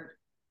younger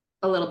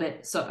a little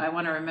bit. So I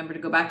want to remember to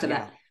go back to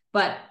that.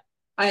 But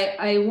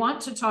I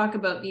want to talk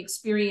about the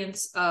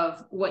experience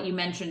of what you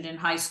mentioned in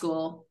high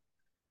school,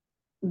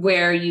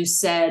 where you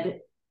said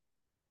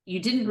you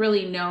didn't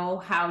really know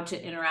how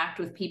to interact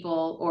with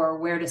people or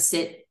where to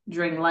sit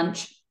during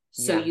lunch.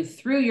 So you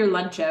threw your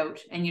lunch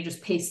out and you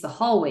just paced the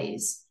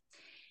hallways.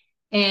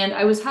 And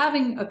I was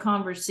having a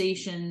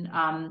conversation.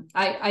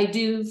 I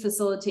do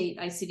facilitate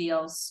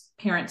ICDL's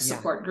parent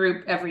support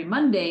group every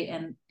Monday,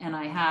 and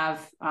I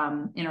have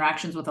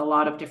interactions with a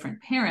lot of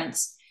different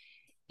parents,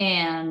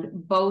 and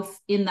both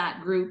in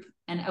that group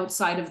and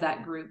outside of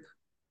that group,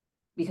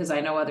 because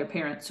I know other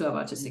parents who have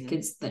autistic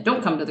kids that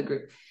don't come to the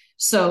group.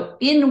 So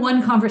in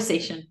one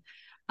conversation,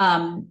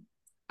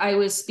 I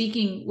was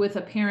speaking with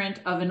a parent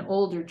of an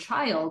older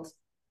child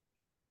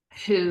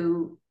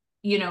who,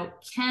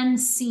 can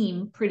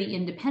seem pretty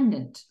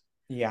independent.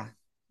 Yeah.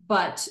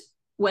 But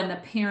when the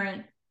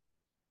parent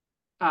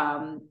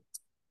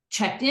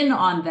checked in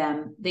on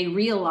them, they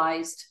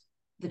realized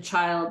the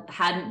child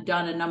hadn't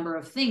done a number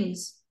of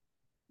things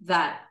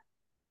that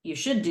you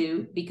should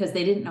do because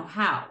they didn't know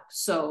how.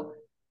 So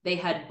they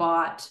had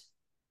bought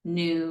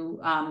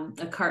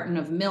a carton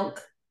of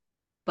milk,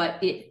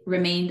 but it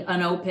remained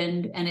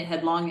unopened and it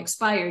had long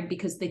expired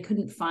because they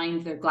couldn't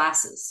find their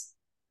glasses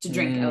to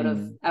drink out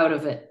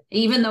of it.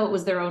 Even though it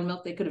was their own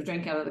milk, they could have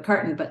drank out of the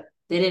carton, but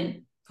they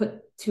didn't put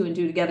 2 and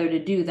 2 together to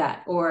do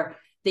that. Or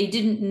they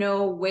didn't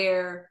know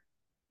where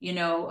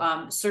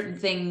certain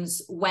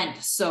things went,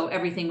 so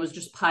everything was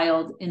just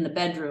piled in the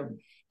bedroom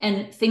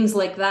and things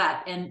like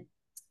that. And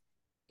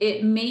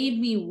it made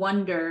me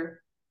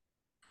wonder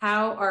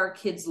how our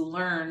kids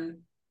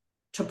learn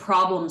to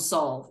problem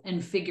solve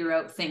and figure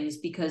out things,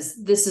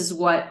 because this is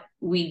what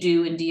we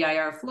do in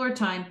DIR floor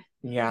time.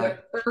 Yeah.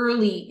 The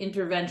early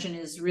intervention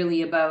is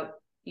really about,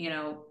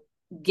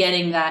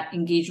 getting that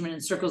engagement in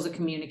circles of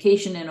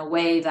communication in a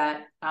way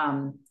that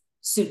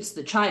suits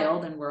the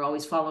child. And we're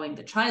always following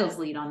the child's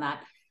lead on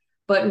that.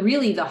 But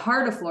really the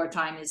heart of floor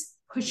time is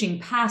pushing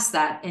past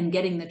that and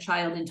getting the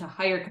child into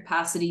higher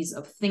capacities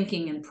of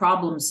thinking and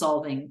problem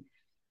solving.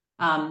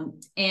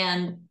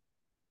 And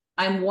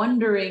I'm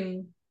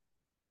wondering,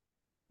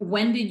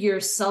 when did your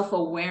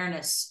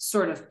self-awareness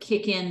sort of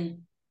kick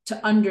in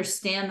to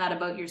understand that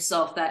about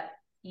yourself, that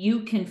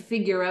you can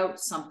figure out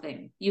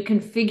something, you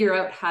can figure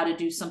out how to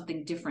do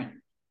something different?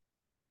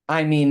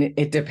 I mean,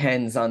 it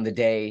depends on the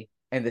day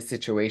and the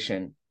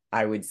situation,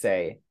 I would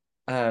say.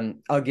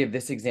 I'll give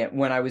this example.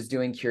 When I was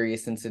doing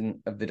Curious Incident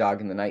of the Dog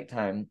in the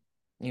Nighttime,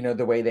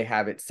 the way they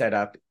have it set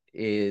up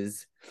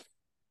is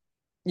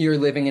you're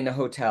living in a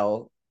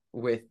hotel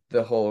with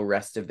the whole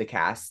rest of the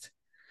cast.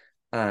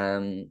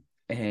 And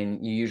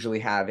you usually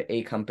have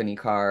a company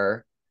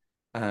car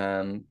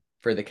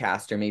for the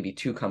cast, or maybe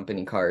two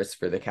company cars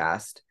for the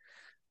cast.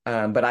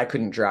 But I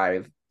couldn't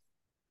drive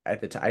at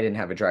the time. I didn't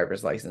have a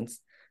driver's license.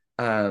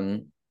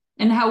 And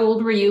how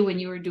old were you when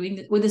you were doing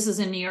this? Well, this is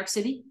in New York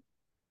City?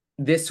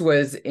 This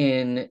was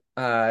in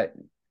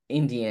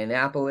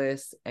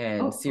Indianapolis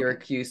and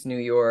Syracuse, New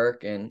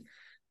York. And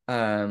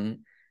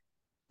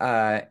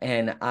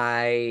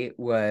I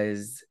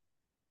was,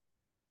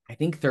 I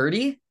think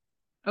 30.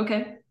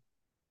 Okay.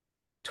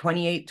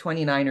 28,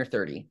 29, or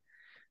 30.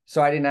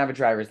 So I didn't have a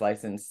driver's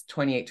license,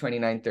 28,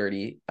 29,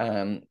 30.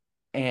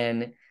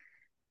 And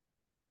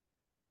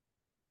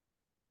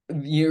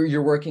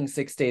you're working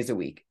 6 days a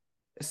week.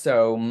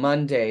 So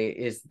Monday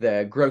is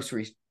the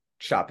grocery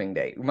shopping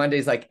day.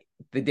 Monday's like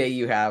the day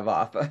you have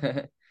off.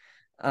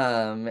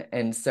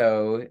 And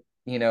so,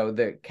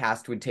 the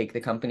cast would take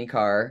the company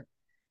car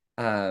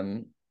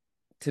and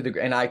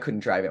I couldn't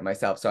drive it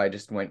myself. So I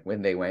just went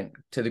when they went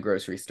to the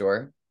grocery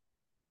store,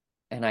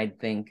 and I'd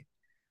think,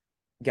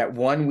 get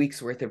 1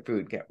 week's worth of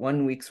food, get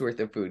 1 week's worth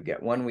of food,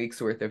 get 1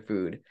 week's worth of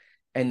food,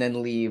 and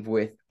then leave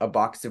with a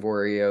box of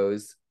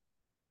Oreos,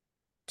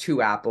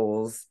 2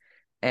 apples,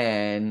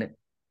 and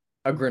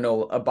a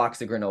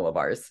box of granola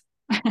bars.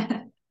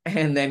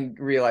 And then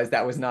realize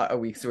that was not a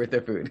week's worth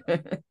of food.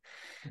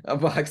 A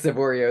box of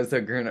Oreos,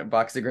 a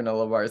box of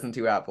granola bars, and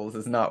 2 apples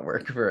does not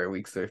work for a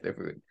week's worth of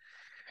food.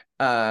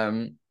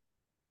 And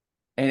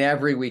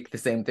every week the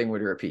same thing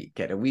would repeat.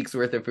 Get a week's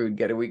worth of food,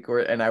 get a week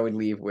worth, and I would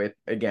leave with,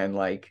 again,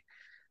 like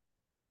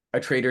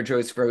one Trader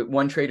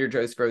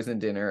Joe's frozen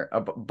dinner, a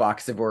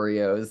box of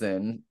Oreos,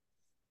 and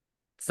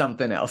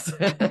something else.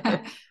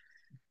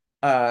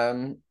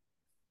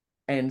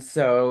 And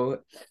so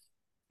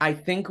I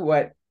think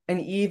and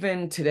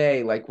even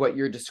today, like what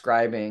you're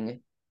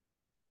describing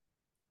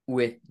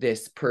with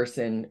this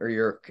person or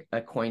your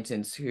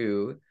acquaintance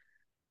who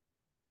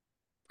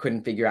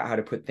couldn't figure out how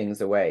to put things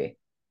away,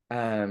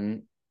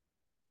 that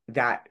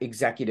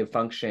executive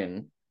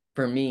function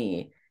for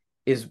me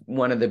is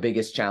one of the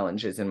biggest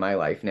challenges in my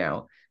life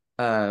now,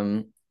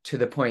 to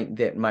the point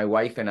that my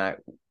wife and I,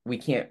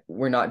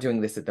 we're not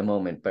doing this at the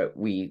moment, but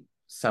we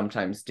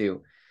sometimes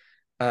do.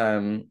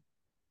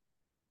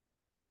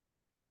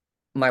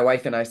 My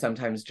wife and I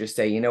sometimes just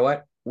say, you know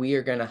what, we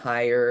are going to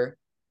hire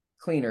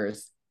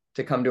cleaners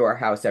to come to our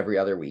house every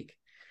other week.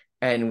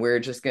 And we're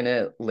just going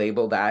to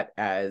label that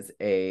as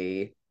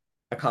a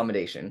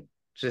accommodation.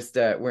 Just,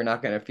 we're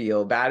not going to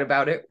feel bad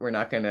about it. We're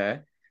not going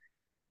to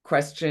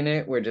question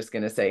it. We're just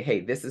going to say, hey,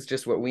 this is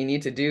just what we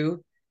need to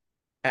do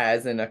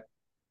as an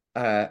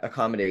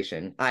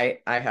accommodation. I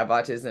have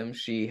autism.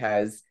 She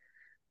has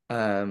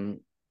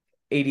ADHD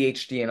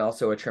and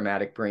also a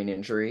traumatic brain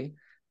injury.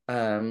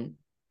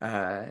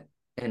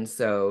 And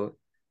so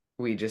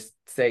we just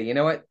say, you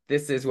know what,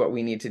 this is what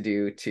we need to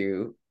do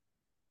to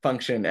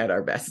function at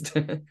our best.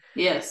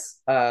 Yes.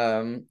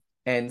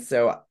 And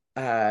so,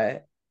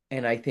 and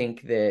I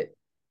think that,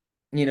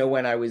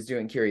 when I was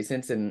doing Curious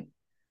Incident,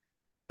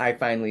 I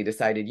finally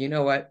decided, you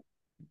know what,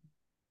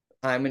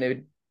 I'm going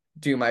to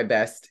do my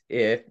best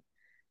if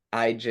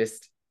I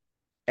just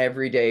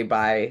every day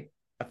buy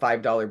a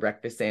 $5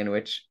 breakfast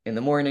sandwich in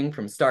the morning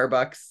from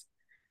Starbucks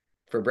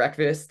for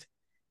breakfast,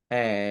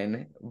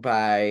 and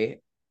buy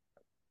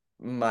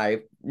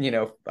my,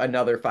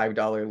 another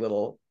 $5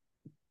 little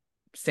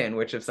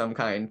sandwich of some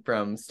kind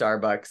from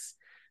Starbucks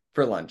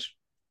for lunch.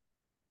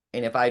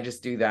 And if I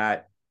just do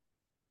that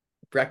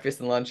breakfast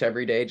and lunch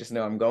every day, just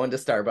know I'm going to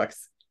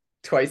Starbucks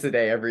twice a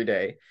day, every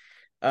day.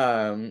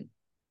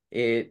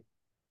 It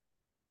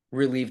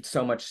relieved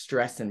so much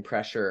stress and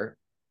pressure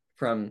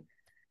from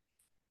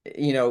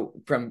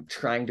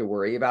trying to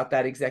worry about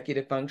that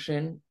executive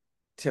function,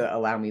 to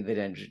allow me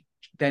to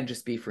then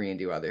just be free and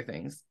do other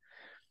things.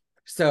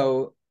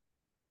 So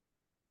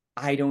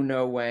I don't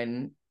know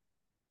when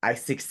I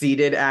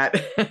succeeded at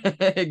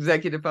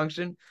executive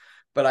function.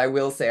 But I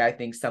will say, I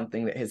think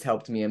something that has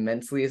helped me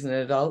immensely as an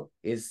adult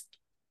is,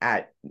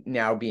 at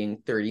now being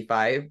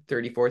 35,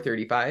 34,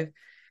 35,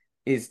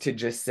 is to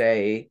just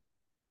say,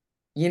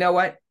 you know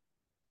what?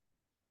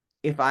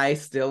 If I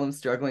still am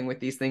struggling with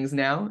these things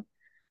now,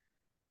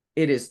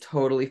 it is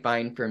totally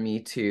fine for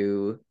me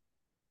to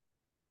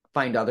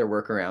find other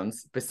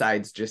workarounds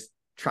besides just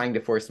trying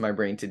to force my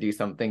brain to do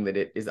something that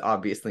it is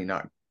obviously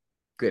not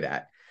good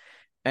at.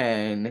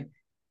 And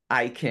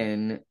I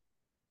can,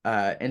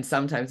 and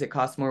sometimes it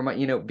costs more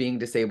money. Being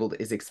disabled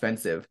is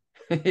expensive.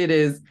 It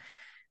is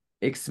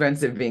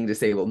expensive being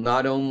disabled.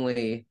 Not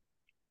only,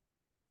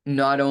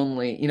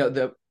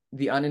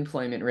 the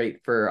unemployment rate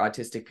for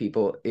autistic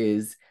people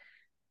is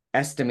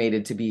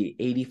estimated to be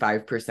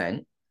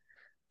 85%.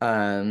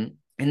 And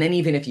then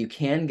even if you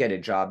can get a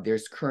job,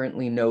 there's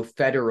currently no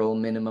federal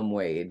minimum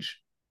wage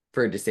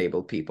for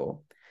disabled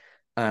people.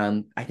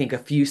 I think a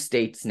few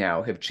states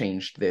now have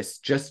changed this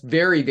just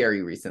very,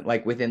 very recent,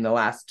 like within the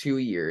last 2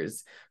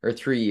 years or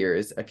 3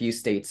 years, a few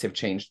states have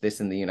changed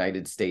this in the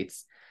United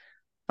States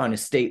on a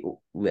state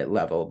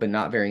level, but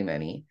not very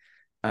many.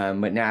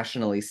 But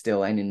nationally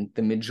still, and in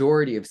the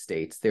majority of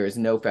states, there is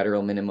no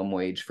federal minimum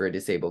wage for a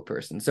disabled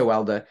person. So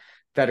while the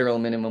federal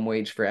minimum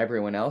wage for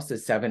everyone else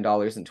is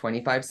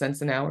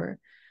 $7.25 an hour,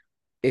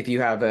 if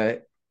you have a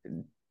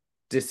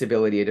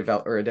disability,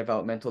 or a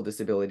developmental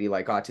disability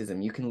like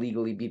autism, you can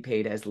legally be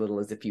paid as little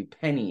as a few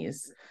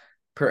pennies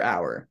per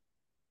hour.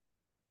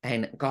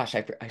 And gosh,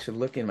 I should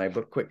look in my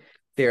book quick.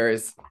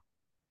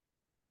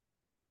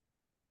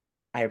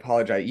 I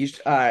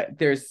apologize.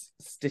 There's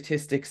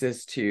statistics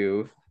as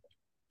to,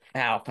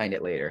 I'll find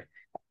it later.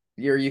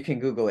 You can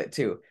Google it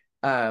too.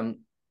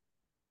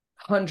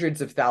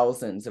 Hundreds of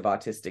thousands of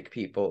autistic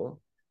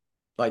people,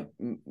 like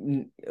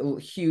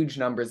huge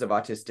numbers of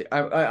autistic,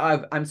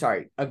 I'm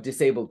sorry, of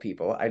disabled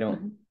people.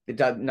 It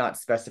does not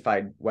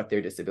specify what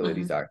their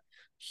disabilities are.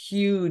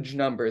 Huge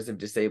numbers of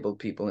disabled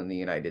people in the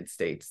United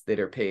States that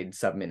are paid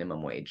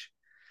sub-minimum wage.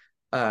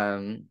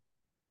 And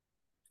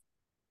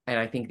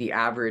I think the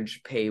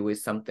average pay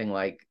was something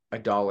like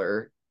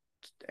 $1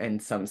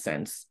 and some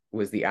cents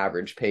was the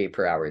average pay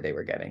per hour they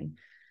were getting.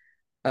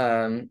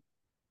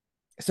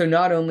 So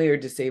not only are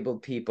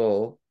disabled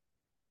people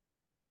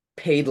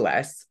paid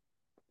less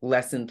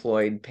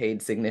employed,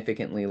 paid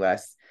significantly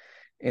less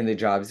in the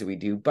jobs that we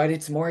do, but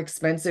it's more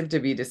expensive to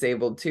be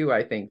disabled too,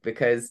 I think,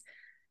 because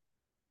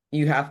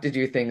you have to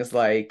do things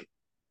like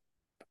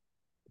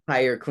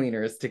hire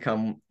cleaners to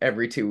come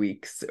every 2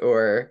 weeks,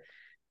 or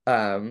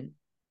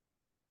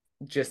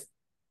just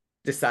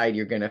decide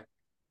you're going to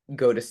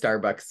go to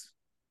Starbucks,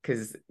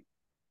 because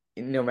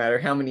no matter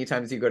how many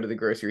times you go to the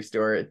grocery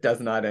store, it does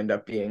not end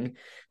up being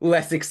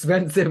less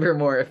expensive or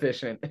more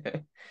efficient.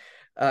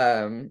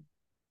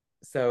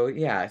 So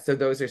yeah, so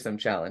those are some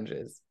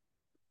challenges.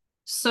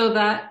 So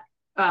that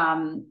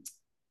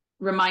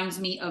reminds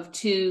me of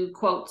 2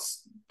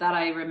 quotes that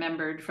I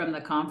remembered from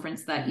the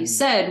conference that you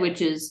said,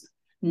 which is,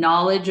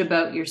 knowledge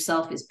about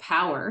yourself is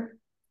power,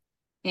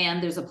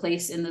 and there's a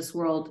place in this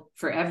world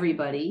for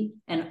everybody,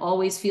 and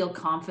always feel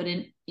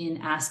confident in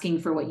asking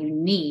for what you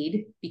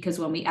need, because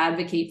when we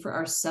advocate for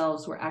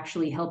ourselves, we're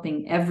actually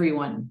helping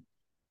everyone.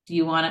 Do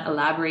you want to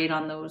elaborate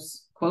on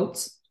those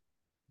quotes?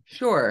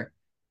 Sure.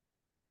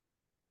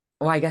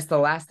 Well, I guess the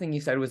last thing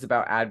you said was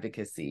about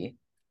advocacy.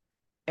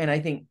 And I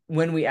think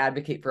when we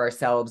advocate for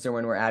ourselves, or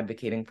when we're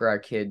advocating for our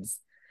kids,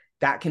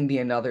 that can be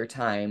another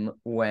time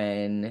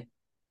when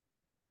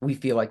we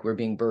feel like we're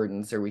being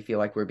burdens, or we feel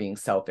like we're being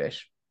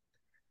selfish.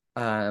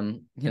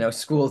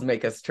 Schools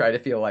make us try to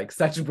feel like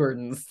such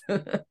burdens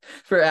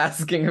for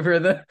asking for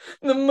the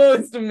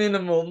most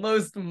minimal,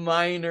 most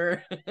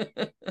minor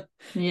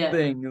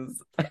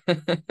things.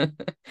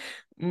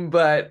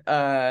 But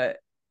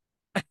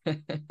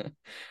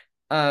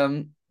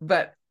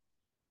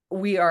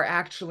we are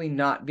actually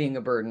not being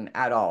a burden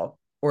at all,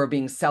 or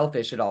being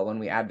selfish at all, when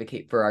we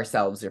advocate for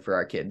ourselves or for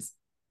our kids.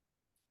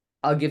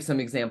 I'll give some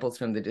examples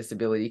from the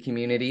disability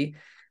community,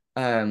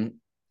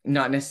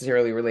 not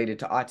necessarily related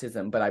to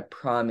autism, but I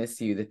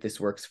promise you that this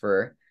works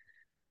for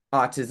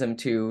autism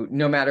too,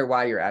 no matter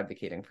why you're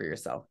advocating for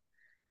yourself.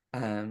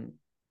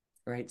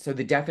 Right. So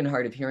the deaf and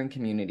hard of hearing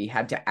community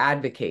had to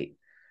advocate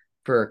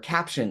for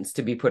captions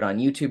to be put on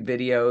YouTube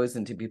videos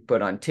and to be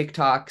put on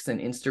TikToks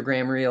and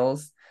Instagram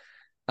reels.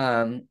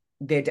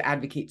 They had to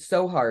advocate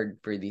so hard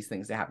for these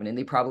things to happen. And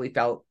they probably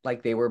felt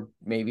like they were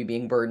maybe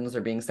being burdens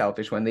or being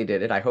selfish when they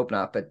did it. I hope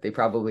not, but they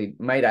probably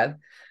might have.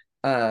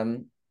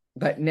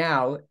 But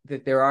now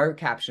that there are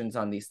captions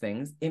on these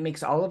things, it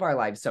makes all of our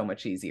lives so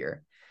much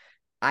easier.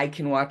 I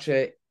can watch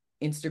a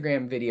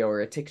Instagram video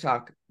or a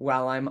TikTok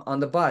while I'm on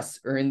the bus,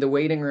 or in the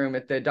waiting room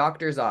at the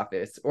doctor's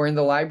office, or in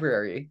the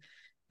library,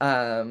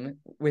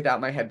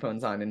 without my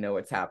headphones on, and know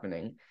what's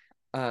happening.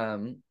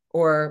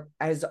 Or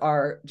as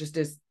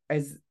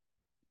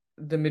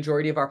the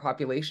majority of our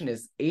population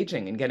is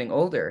aging and getting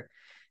older,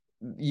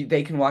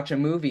 they can watch a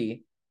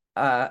movie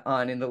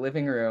on in the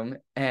living room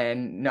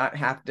and not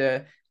have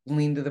to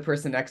lean to the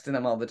person next to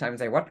them all the time and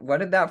say, what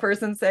did that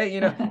person say?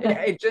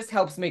 It just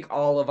helps make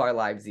all of our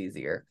lives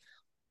easier.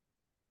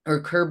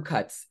 Or curb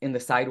cuts in the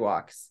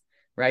sidewalks,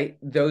 right?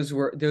 Those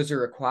are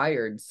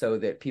required so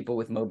that people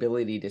with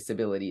mobility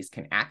disabilities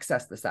can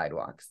access the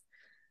sidewalks.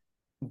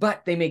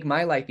 But they make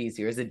my life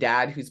easier as a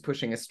dad who's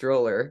pushing a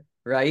stroller,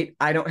 right?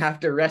 I don't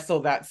have to wrestle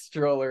that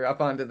stroller up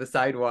onto the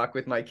sidewalk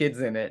with my kids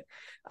in it.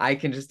 I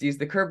can just use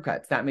the curb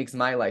cuts. That makes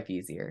my life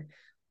easier.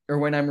 Or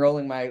when I'm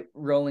rolling my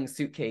rolling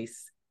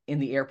suitcase in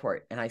the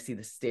airport and I see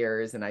the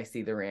stairs and I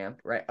see the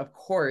ramp, right? Of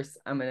course,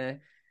 I'm going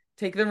to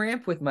take the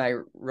ramp with my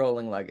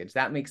rolling luggage.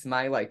 That makes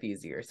my life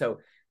easier. So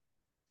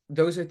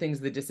those are things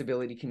the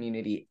disability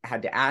community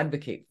had to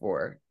advocate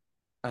for.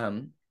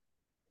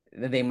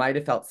 They might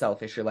have felt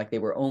selfish, or like they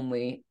were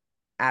only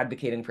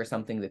advocating for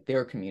something that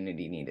their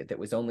community needed, that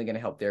was only going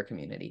to help their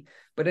community,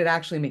 but it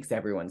actually makes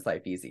everyone's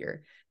life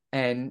easier.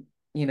 And,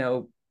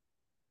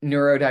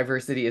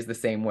 neurodiversity is the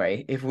same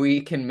way. If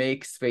we can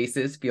make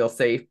spaces feel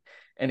safe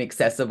and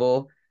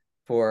accessible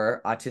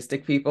for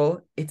autistic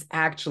people, it's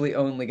actually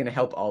only going to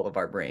help all of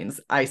our brains.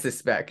 I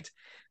suspect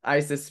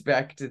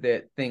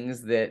that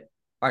things that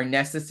are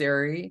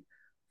necessary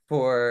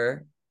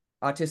for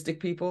autistic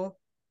people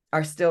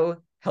are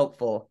still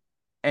helpful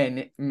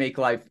and make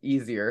life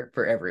easier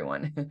for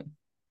everyone.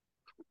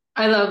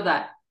 I love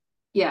that.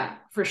 Yeah,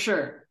 for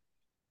sure.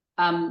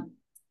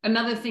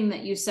 Another thing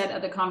that you said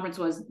at the conference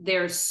was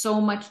there's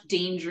so much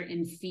danger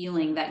in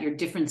feeling that your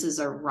differences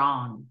are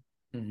wrong.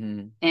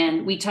 Mm-hmm.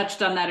 And we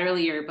touched on that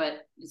earlier,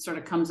 but it sort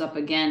of comes up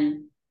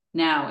again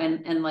now.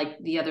 And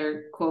like the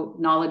other quote,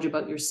 knowledge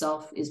about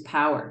yourself is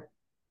power.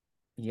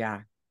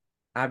 Yeah,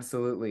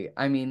 absolutely.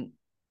 I mean,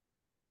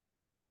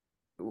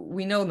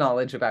 we know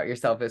knowledge about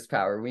yourself is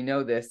power. We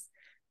know this.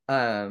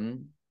 Yeah.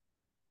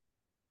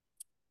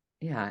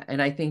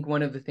 And I think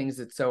one of the things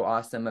that's so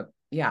awesome.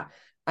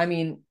 I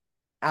mean,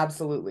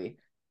 absolutely.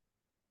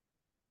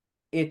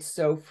 It's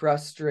so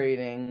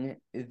frustrating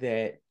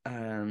that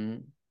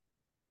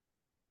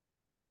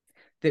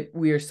that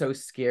we are so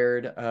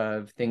scared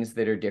of things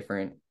that are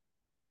different,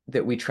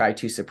 that we try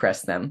to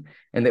suppress them,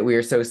 and that we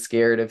are so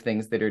scared of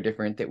things that are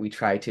different that we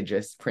try to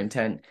just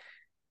pretend.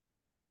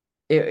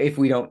 If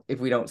we don't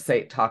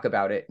talk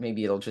about it,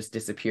 maybe it'll just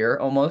disappear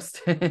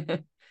almost. Even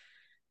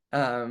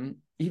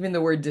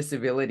the word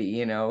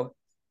disability,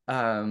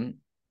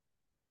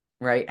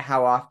 right?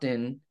 How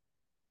often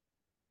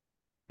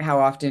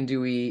do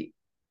we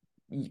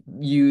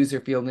use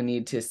or feel the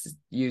need to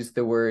use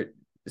the word,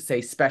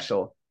 say,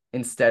 special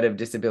instead of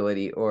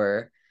disability,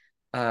 or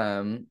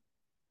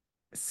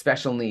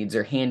special needs,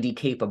 or handy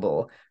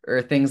capable,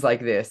 or things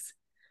like this?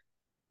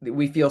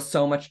 We feel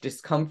so much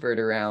discomfort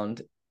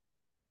around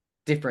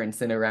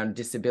difference and around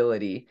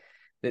disability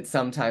that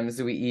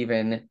sometimes we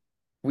even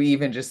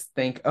just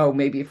think, oh,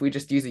 maybe if we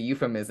just use a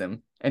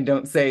euphemism and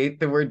don't say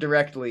the word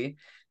directly,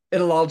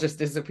 it'll all just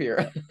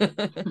disappear.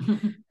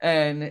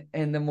 and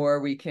the more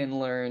we can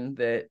learn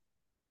that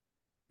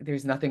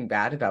there's nothing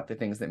bad about the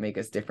things that make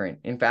us different.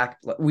 In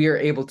fact, we are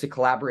able to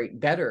collaborate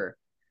better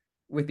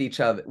with each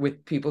other,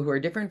 with people who are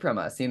different from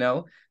us.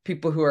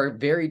 People who are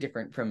very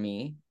different from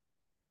me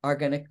are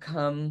going to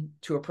come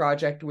to a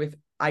project with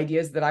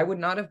ideas that I would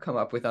not have come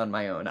up with on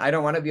my own. I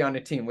don't want to be on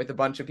a team with a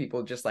bunch of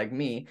people just like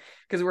me,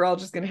 because we're all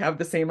just going to have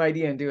the same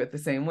idea and do it the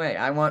same way.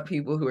 I want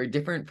people who are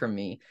different from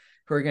me,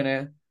 who are going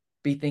to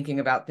be thinking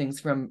about things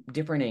from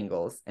different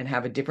angles and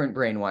have a different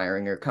brain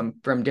wiring, or come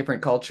from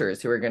different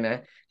cultures, who are going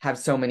to have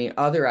so many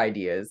other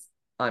ideas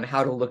on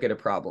how to look at a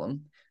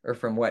problem, or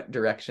from what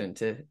direction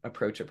to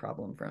approach a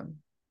problem from.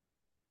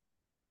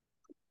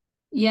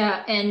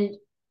 Yeah. And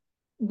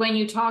when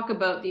you talk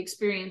about the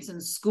experience in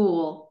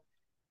schools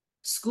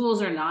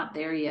are not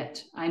there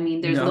yet. I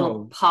mean, there's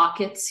little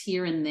pockets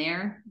here and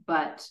there,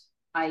 but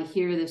I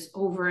hear this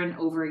over and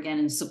over again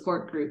in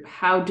support group,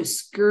 how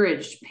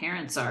discouraged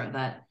parents are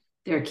that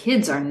their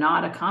kids are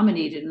not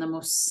accommodated in the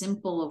most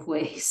simple of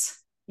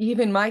ways.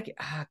 Even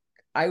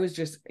I was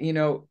just,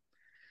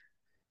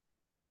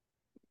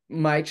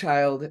 my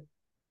child,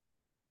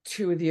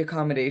 two of the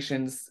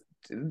accommodations,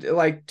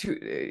 my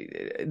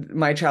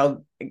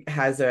child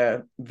has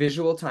a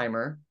visual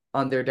timer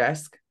on their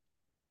desk,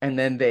 and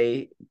then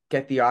they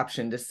get the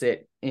option to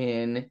sit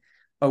in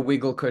on a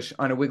wiggle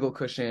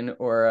cushion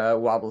or a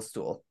wobble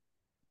stool.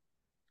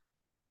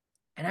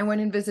 And I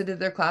went and visited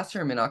their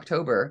classroom in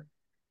October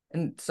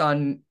and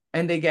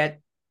they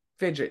get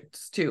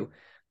fidgets too.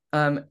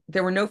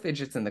 There were no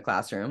fidgets in the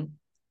classroom,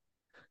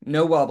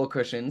 no wobble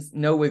cushions,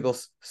 no wiggle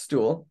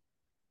stool,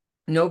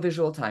 no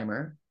visual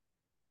timer.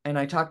 And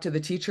I talked to the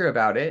teacher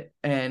about it.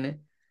 And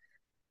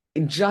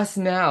just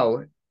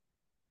now,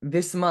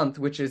 this month,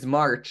 which is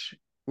March,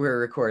 we're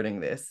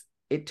recording this,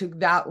 it took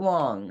that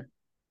long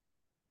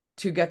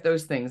to get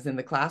those things in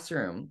the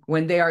classroom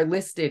when they are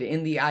listed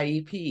in the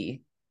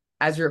IEP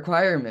as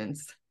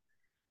requirements.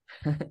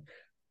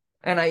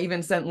 And I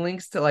even sent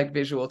links to like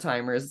visual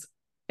timers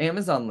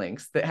Amazon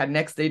links that had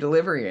next day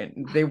delivery,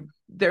 and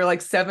they're like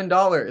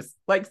 $7,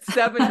 like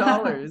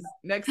 $7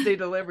 next day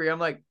delivery. I'm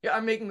like, yeah,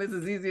 I'm making this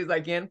as easy as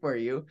I can for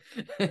you.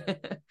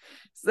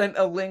 Sent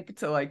a link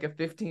to like a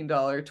 $15,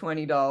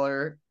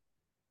 $20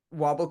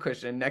 wobble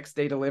cushion, next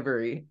day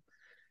delivery.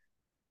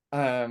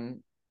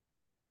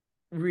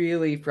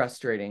 Really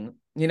frustrating.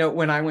 You know,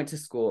 when I went to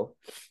school,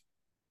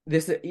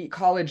 this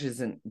college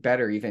isn't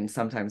better even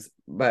sometimes,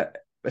 but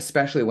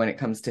especially when it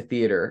comes to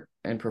theater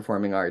and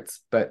performing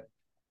arts. But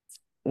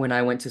when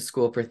I went to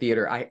school for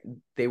theater,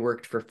 they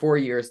worked for 4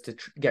 years to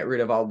get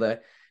rid of all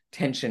the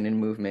tension and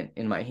movement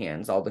in my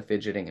hands, all the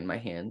fidgeting in my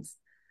hands.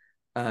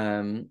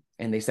 And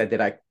they said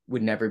that I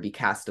would never be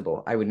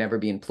castable. I would never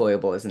be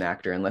employable as an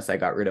actor unless I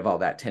got rid of all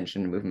that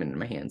tension and movement in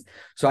my hands.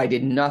 So I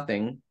did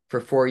nothing for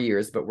 4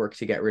 years but work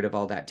to get rid of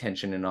all that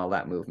tension and all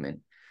that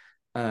movement.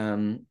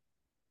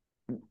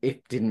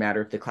 It didn't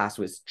matter if the class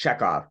was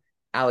Chekhov,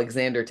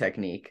 Alexander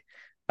technique,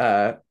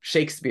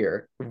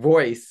 Shakespeare,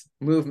 voice,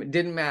 movement,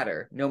 didn't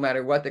matter. No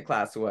matter what the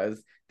class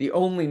was, the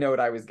only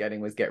note I was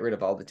getting was get rid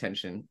of all the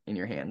tension in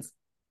your hands.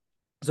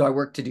 So I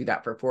worked to do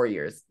that for 4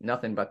 years,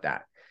 nothing but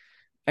that.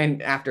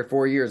 And after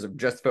 4 years of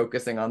just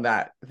focusing on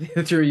that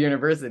through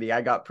university,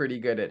 I got pretty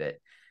good at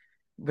it.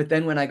 But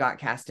then when I got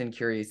Cast and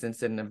Curious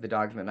Incident of the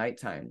Dog in the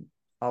Nighttime,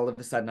 all of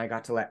a sudden I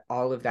got to let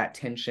all of that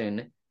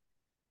tension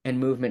and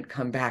movement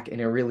come back in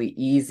a really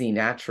easy,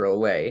 natural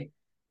way.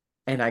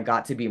 And I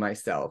got to be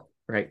myself,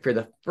 right? For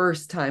the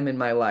first time in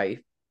my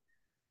life,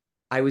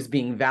 I was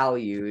being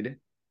valued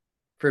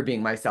for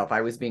being myself.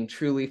 I was being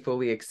truly,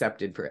 fully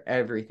accepted for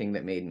everything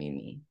that made me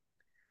me.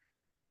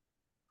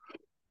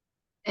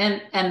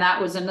 And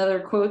that was another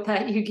quote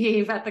that you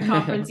gave at the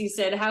conference. You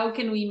said, how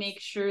can we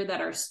make sure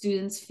that our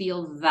students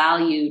feel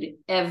valued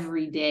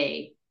every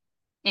day?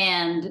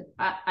 And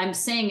I'm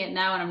saying it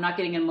now and I'm not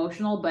getting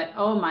emotional, but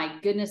oh my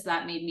goodness,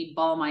 that made me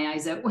bawl my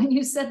eyes out when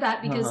you said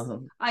that, because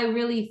I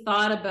really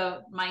thought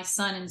about my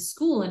son in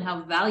school and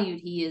how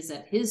valued he is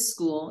at his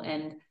school.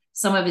 And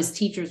some of his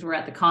teachers were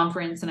at the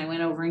conference and I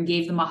went over and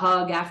gave them a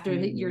hug after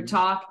your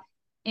talk.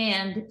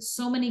 And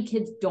so many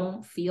kids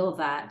don't feel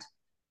that.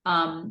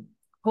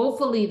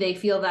 Hopefully they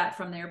feel that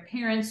from their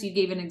parents. You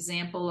gave an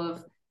example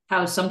of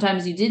how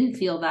sometimes you didn't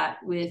feel that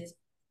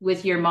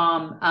with your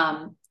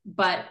mom.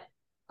 But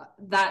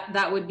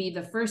that would be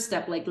the first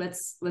step. Like,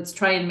 let's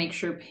try and make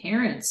sure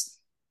parents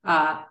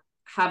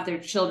have their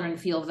children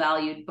feel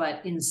valued,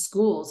 but in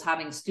schools,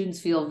 having students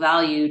feel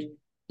valued,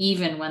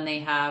 even when they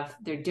have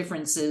their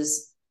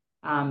differences,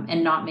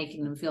 and not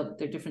making them feel that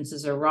their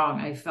differences are wrong.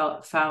 I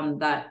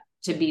found that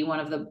to be one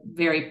of the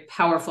very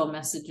powerful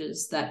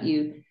messages that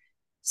you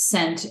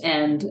sent,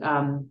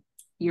 and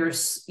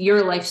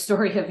your life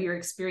story of your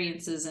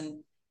experiences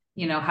and,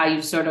 you know, how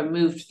you sort of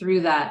moved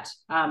through that.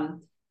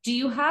 Do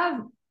you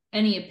have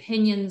any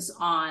opinions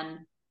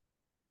on,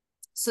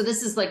 so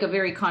this is like a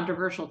very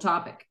controversial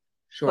topic,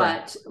 Sure.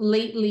 But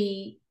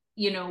lately,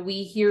 you know,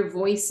 we hear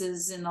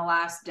voices in the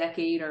last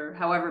decade or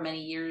however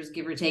many years,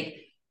 give or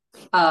take,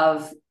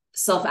 of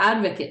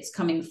self-advocates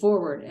coming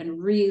forward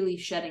and really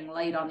shedding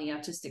light on the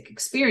autistic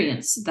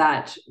experience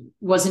that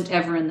wasn't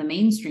ever in the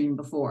mainstream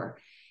before.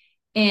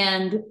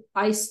 And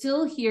I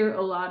still hear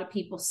a lot of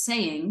people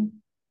saying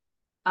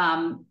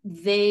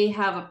they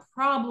have a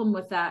problem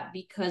with that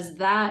because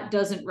that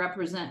doesn't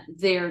represent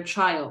their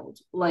child.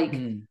 Like,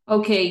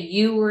 okay,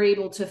 you were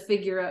able to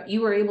figure out,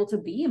 you were able to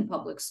be in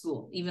public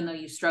school, even though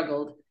you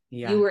struggled.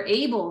 Yeah. You were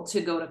able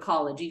to go to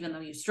college, even though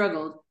you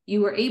struggled.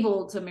 You were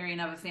able to marry and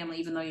have a family,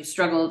 even though you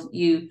struggled.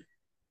 You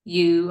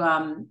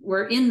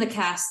were in the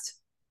cast,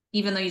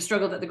 even though you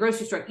struggled at the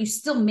grocery store. You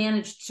still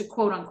managed to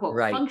quote unquote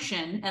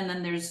function. And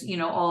then there's, you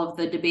know, all of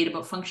the debate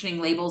about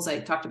functioning labels. I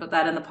talked about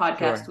that in the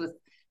podcast with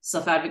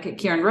self-advocate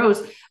Karen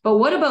Rose. But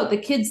what about the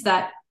kids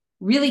that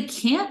really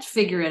can't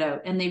figure it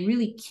out and they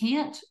really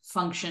can't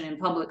function in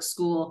public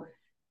school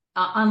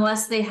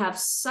unless they have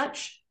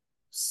such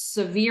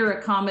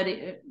serious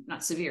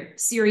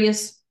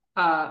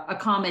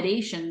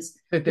accommodations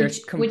that they're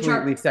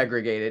completely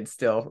segregated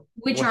still,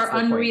 which are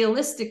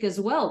unrealistic as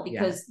well,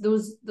 because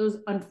those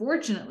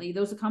unfortunately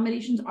those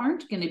accommodations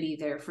aren't going to be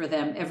there for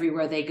them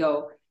everywhere they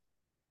go.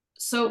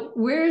 So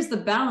where is the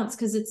balance?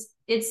 Because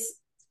it's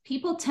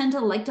people tend to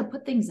like to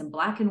put things in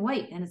black and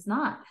white, and it's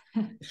not.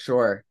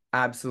 Sure,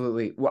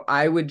 absolutely. Well,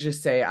 I would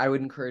just say I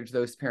would encourage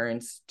those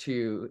parents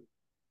to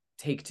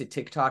take to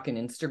TikTok and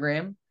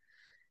Instagram.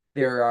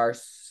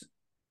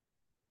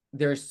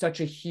 There's such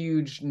a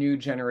huge new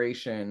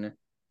generation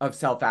of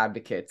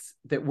self-advocates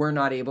that were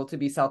not able to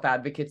be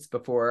self-advocates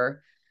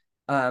before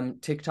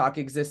TikTok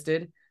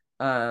existed.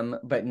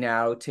 But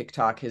now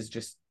TikTok has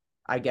just,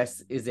 I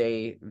guess, is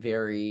a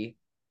very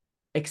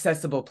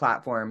accessible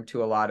platform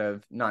to a lot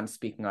of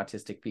non-speaking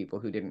autistic people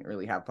who didn't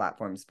really have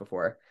platforms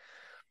before.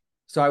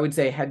 So I would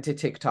say head to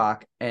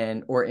TikTok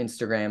or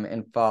Instagram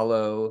and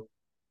follow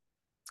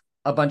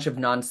a bunch of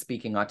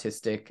non-speaking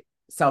autistic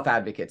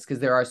self-advocates, because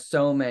there are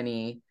so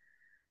many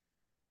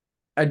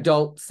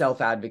adult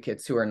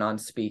self-advocates who are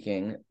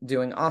non-speaking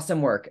doing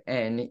awesome work,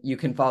 and you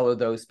can follow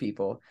those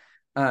people.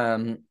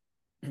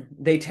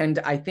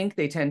 I think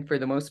they tend, for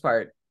the most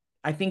part,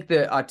 I think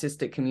the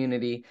autistic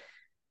community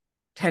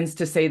tends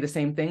to say the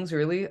same things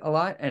really a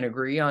lot and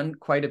agree on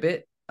quite a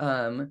bit.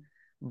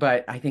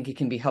 But I think it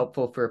can be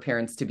helpful for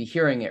parents to be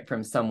hearing it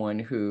from someone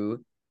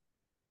who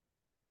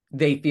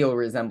they feel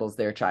resembles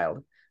their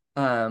child.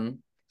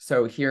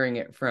 So hearing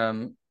it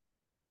from,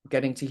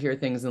 getting to hear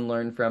things and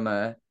learn from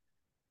a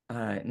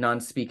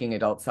non-speaking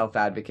adult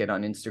self-advocate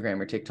on Instagram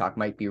or TikTok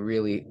might be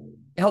really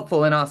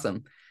helpful and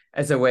awesome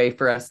as a way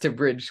for us to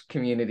bridge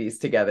communities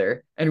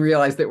together and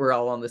realize that we're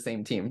all on the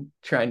same team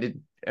trying to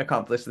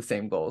accomplish the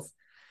same goals.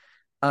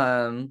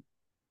 And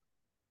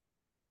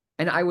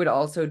I would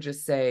also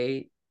just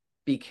say,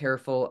 be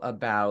careful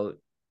about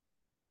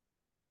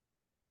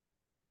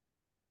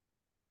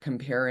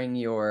comparing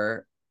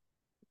your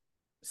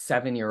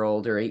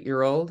 7-year-old or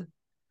 8-year-old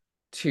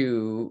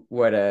to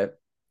what a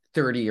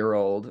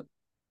 30-year-old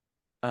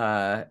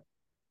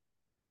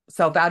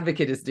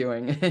self-advocate is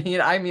doing. You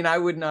know, I mean, I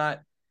would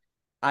not,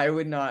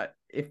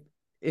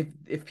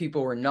 if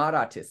people were not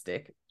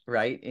autistic,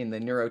 right, in the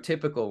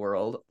neurotypical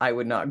world, I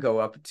would not go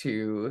up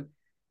to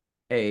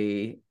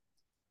a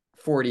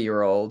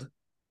 40-year-old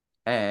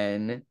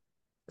and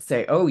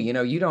say, oh, you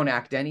know, you don't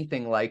act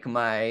anything like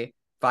my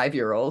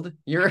 5-year-old.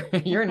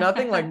 You're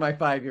nothing like my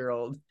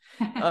 5-year-old.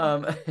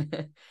 So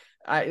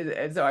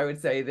I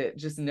would say that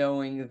just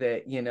knowing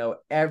that, you know,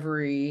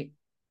 every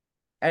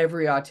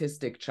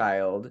autistic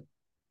child,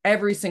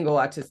 every single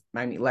autistic,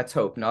 I mean, let's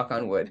hope, knock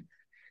on wood,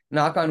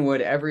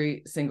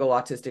 every single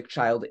autistic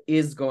child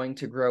is going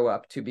to grow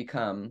up to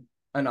become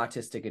an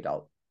autistic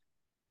adult.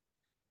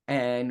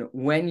 And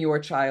when your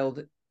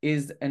child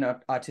is an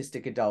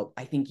autistic adult,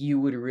 I think you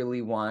would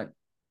really want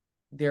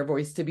their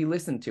voice to be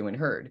listened to and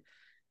heard.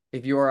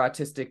 If your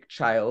autistic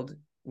child,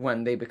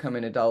 when they become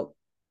an adult,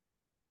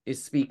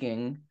 is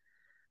speaking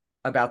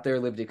about their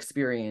lived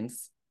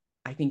experience,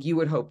 I think you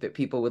would hope that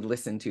people would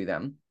listen to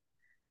them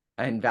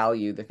and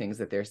value the things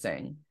that they're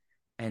saying.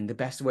 And the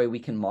best way we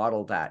can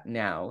model that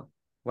now,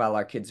 while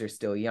our kids are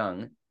still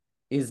young,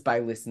 is by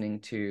listening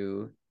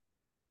to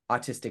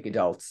autistic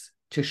adults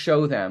to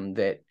show them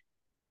that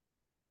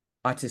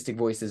autistic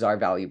voices are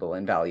valuable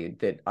and valued,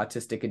 that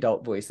autistic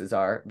adult voices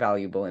are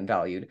valuable and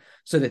valued,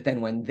 so that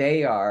then when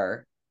they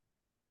are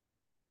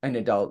an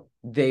adult,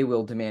 they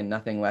will demand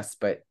nothing less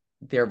but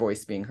their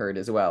voice being heard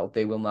as well.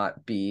 They will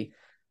not be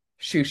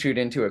shoo-shooed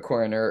into a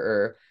corner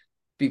or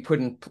be put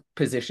in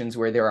positions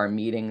where there are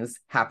meetings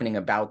happening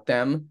about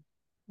them,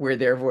 where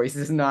their voice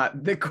is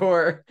not the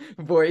core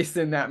voice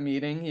in that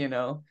meeting, you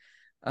know.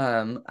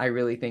 I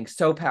really think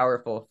so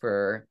powerful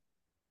for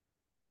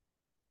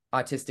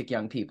autistic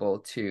young people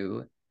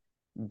to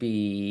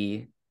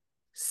be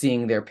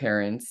seeing their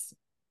parents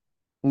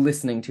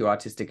listening to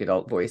autistic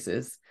adult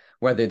voices,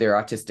 whether they're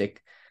autistic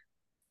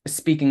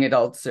speaking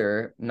adults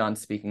or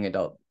non-speaking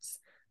adults.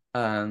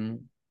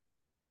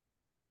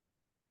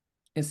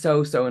 Is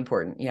so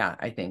important. Yeah,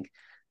 I think.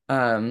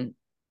 And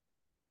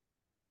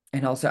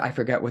also, I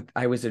forget what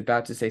I was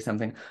about to say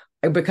something,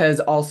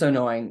 because also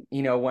knowing,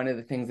 you know, one of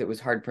the things that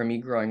was hard for me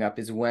growing up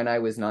is when I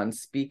was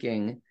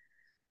non-speaking,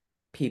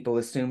 people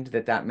assumed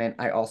that that meant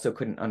I also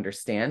couldn't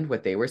understand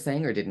what they were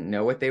saying or didn't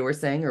know what they were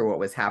saying or what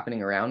was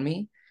happening around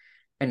me.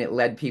 And it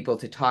led people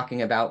to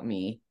talking about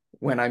me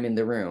when I'm in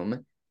the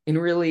room in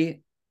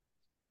really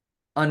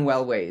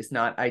unwell ways,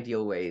 not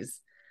ideal ways.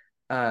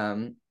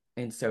 And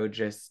so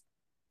just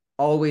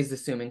always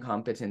assuming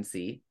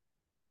competency,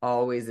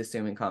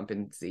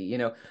 you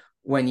know,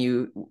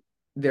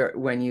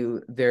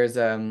 there's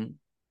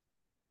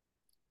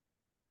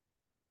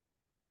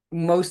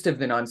most of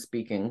the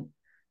non-speaking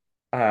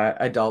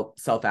adult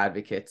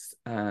self-advocates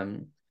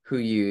who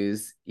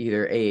use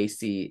either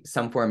AAC,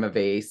 some form of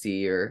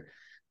AAC, or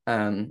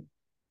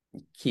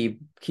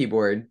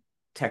keyboard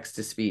text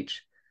to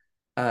speech.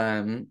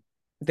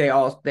 They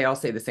all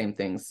say the same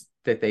things,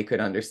 that they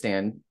could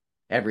understand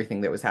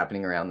everything that was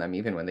happening around them,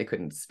 even when they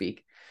couldn't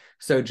speak.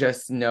 So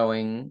just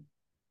knowing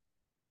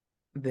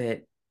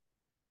that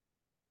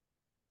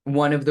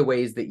one of the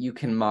ways that you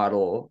can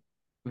model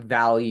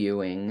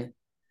valuing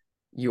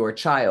your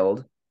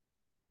child,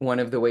 one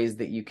of the ways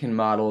that you can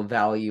model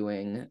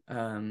valuing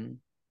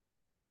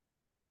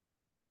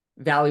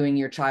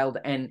your child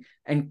and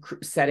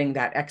setting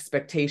that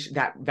expectation,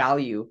 that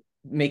value,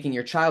 making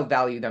your child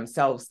value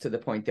themselves to the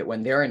point that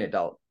when they're an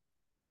adult,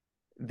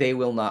 they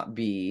will not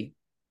be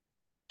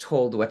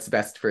told what's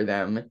best for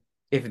them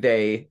if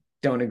they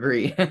don't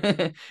agree,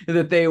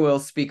 that they will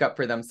speak up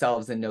for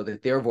themselves and know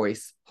that their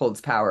voice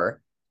holds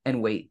power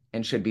and weight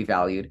and should be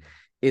valued,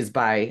 is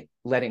by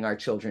letting our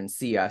children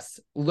see us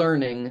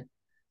learning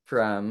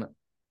from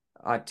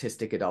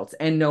autistic adults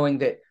and knowing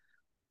that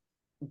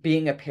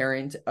being a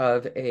parent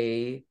of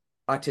a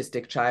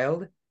autistic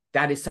child,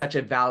 that is such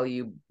a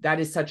value, that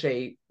is such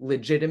a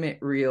legitimate,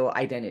 real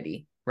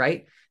identity,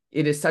 right?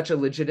 It is such a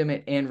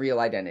legitimate and real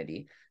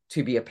identity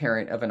to be a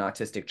parent of an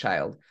autistic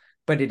child,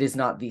 but it is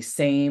not the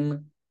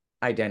same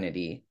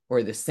identity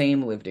or the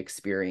same lived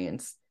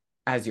experience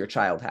as your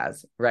child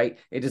has, right?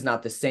 It is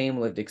not the same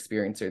lived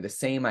experience or the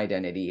same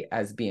identity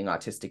as being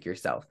autistic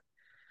yourself.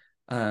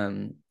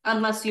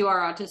 Unless you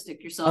are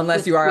autistic yourself.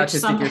 Unless you are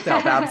autistic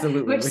yourself,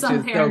 absolutely, which is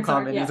so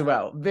common as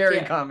well.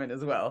 Very common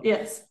as well.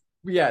 Yes.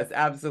 Yes,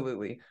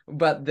 absolutely.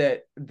 But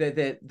that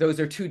those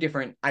are two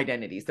different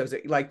identities. Those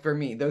are, like, for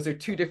me, those are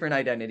two different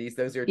identities.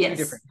 Those are two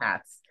different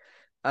hats.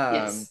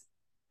 Yes.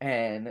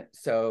 And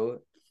so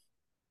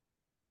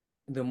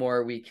the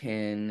more we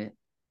can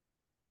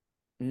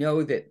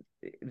know that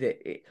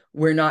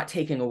we're not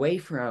taking away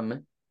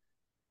from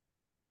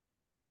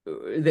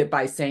that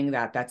by saying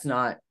that, that's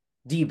not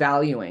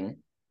devaluing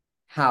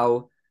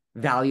how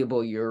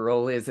valuable your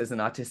role is as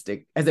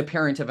a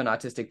parent of an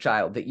autistic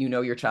child, that you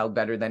know your child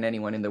better than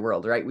anyone in the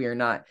world, right? We are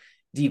not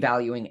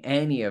devaluing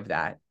any of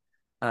that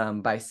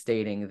by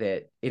stating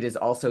that it is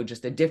also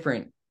just a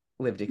different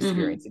lived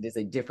experience. It is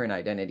a different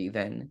identity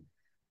than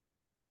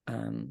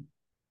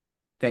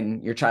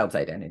your child's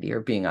identity or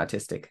being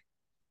autistic.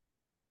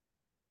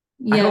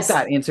 Yes. I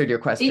hope that answered your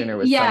question or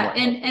was somewhat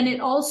helpful. And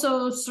it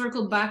also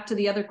circled back to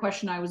the other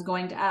question I was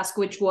going to ask,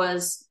 which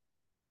was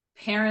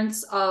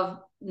parents of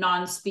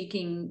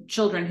non-speaking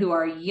children who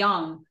are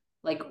young,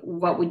 like,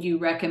 what would you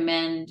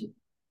recommend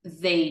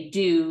they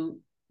do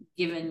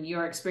given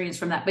your experience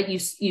from that? But you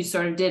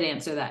sort of did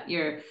answer that.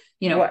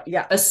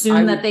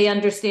 Assume that they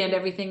understand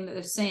everything that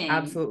they're saying.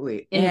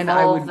 Absolutely.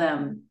 Involve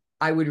them.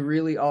 I would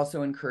really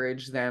also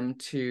encourage them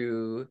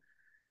to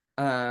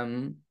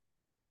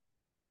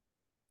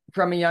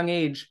from a young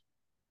age,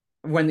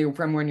 when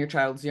your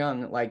child's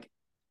young, like,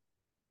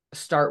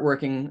 start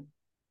working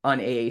on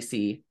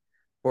AAC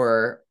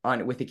or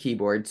with a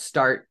keyboard.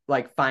 Start,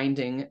 like,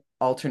 finding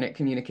alternate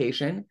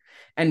communication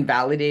and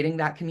validating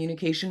that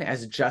communication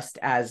as just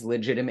as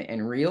legitimate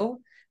and real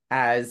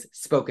as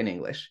spoken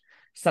English.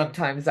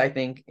 Sometimes I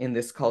think in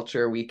this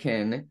culture we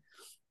can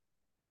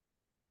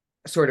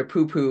sort of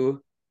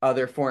poo-poo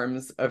other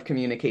forms of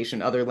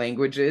communication, other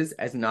languages,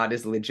 as not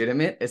as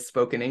legitimate as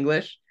spoken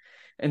English.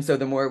 And so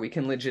the more we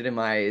can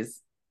legitimize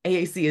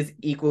AAC is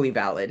equally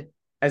valid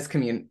as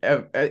an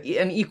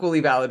equally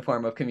valid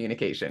form of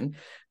communication.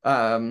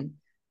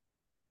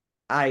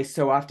 I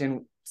so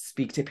often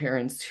speak to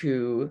parents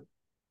who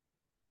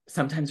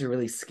sometimes are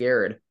really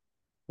scared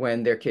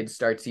when their kid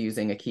starts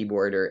using a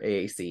keyboard or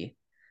AAC.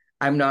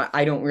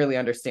 I don't really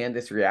understand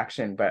this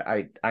reaction, but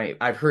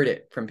I've heard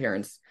it from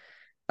parents.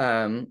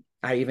 I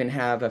even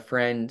have a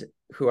friend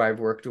who I've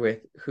worked with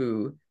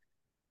who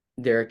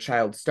their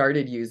child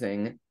started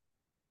using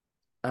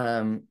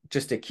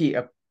just a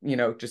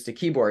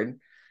keyboard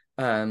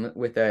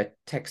with a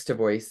text to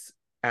voice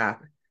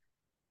app,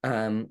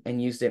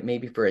 and used it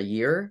maybe for a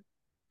year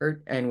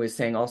and was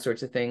saying all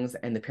sorts of things,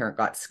 and the parent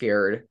got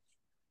scared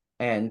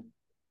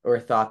or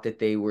thought that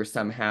they were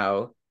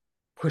somehow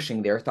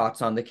pushing their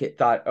thoughts on the kid,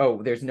 thought,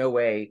 oh, there's no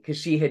way, because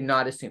she'd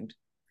not assumed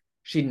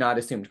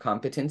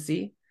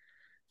competency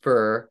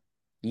for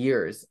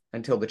years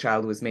until the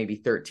child was maybe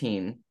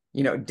 13,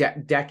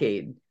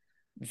 decade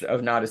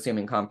of not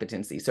assuming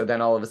competency. So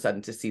then all of a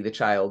sudden to see the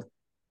child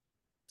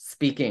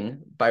speaking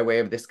by way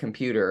of this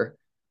computer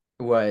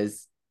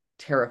was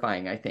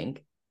terrifying, I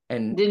think.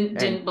 And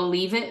didn't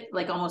believe it,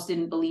 like almost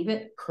didn't believe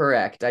it.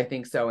 Correct. I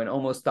think so. And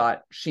almost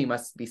thought she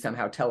must be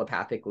somehow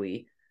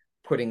telepathically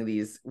putting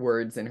these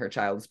words in her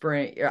child's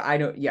brain.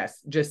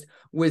 Just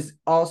was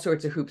all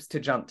sorts of hoops to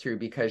jump through,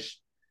 because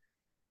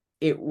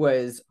it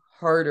was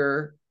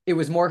harder. It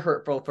was more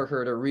hurtful for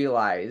her to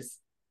realize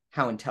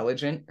how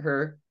intelligent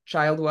her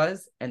child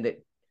was, and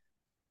that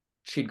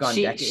she'd gone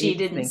decades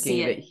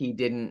thinking that he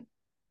didn't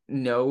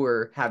know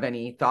or have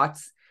any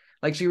thoughts.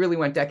 Like, she really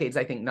went decades,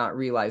 I think, not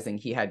realizing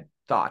he had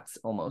thoughts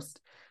almost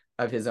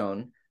of his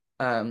own.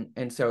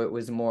 And so it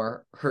was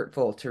more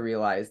hurtful to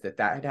realize that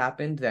had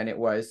happened than it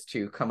was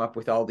to come up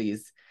with all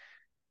these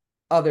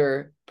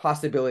other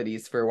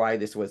possibilities for why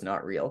this was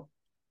not real.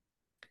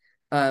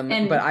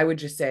 But I would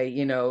just say,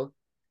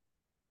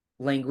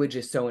 language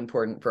is so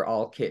important for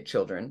all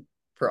children,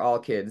 for all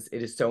kids.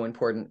 It is so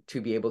important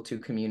to be able to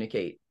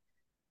communicate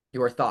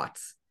your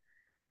thoughts.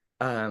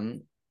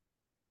 And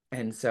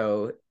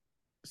so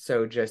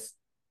just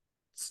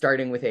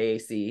starting with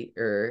AAC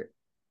or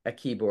a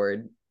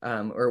keyboard,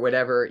 or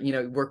whatever,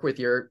 work with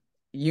you're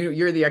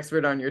the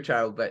expert on your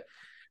child, but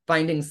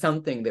finding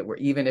something that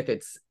even if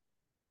it's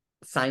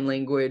sign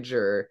language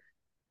or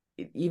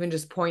even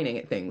just pointing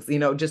at things,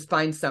 just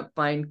find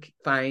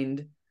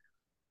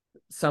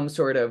some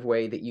sort of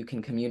way that you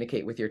can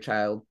communicate with your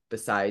child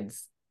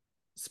besides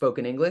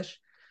spoken English,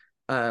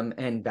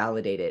 and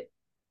validate it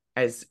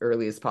as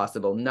early as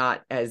possible,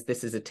 not as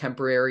this is a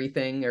temporary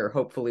thing or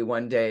hopefully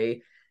one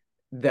day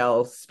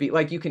they'll speak.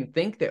 Like, you can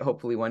think that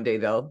hopefully one day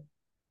they'll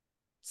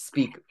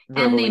speak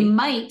verbally. And they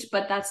might,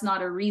 but that's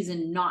not a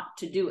reason not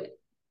to do it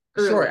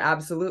early. Sure,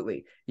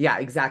 absolutely. Yeah,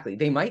 exactly.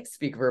 They might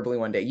speak verbally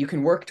one day. You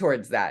can work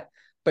towards that,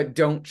 but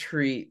don't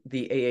treat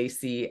the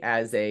AAC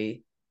as a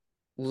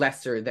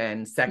lesser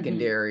than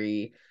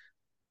secondary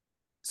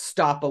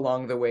stop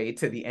along the way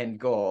to the end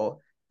goal.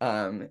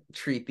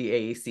 Treat the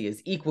AAC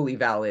as equally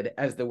valid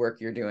as the work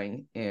you're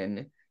doing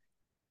in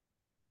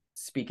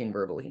speaking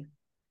verbally.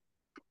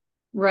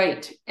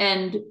 Right.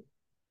 And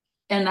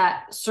And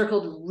that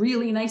circled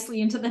really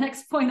nicely into the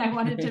next point I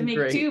wanted to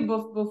make too,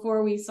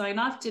 before we sign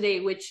off today,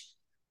 which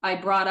I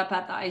brought up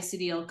at the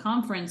ICDL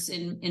conference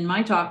in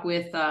my talk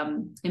with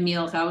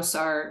Emil Haus,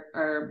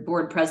 our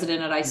board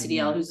president at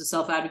ICDL, who's a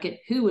self-advocate,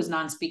 who was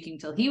non-speaking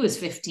till he was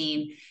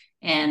 15,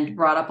 and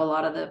brought up a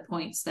lot of the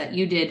points that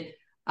you did.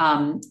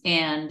 And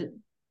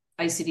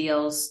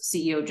ICDL's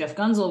CEO, Jeff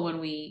Gunzel, when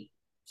we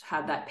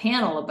had that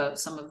panel about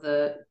some of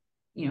the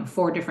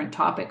 4 different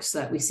topics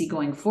that we see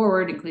going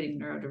forward, including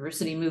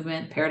neurodiversity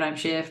movement, paradigm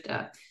shift,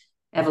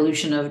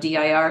 evolution of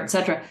DIR,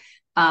 etc.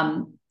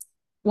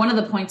 One of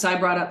the points I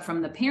brought up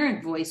from the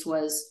parent voice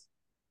was,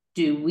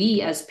 do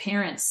we as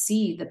parents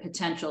see the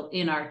potential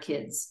in our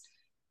kids?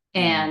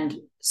 And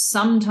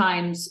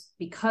sometimes,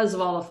 because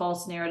of all the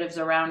false narratives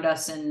around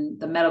us and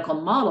the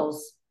medical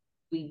models,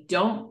 we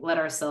don't let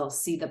ourselves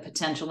see the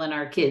potential in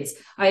our kids.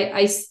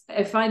 I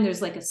find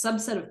there's like a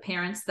subset of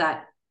parents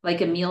that,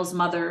 like Emil's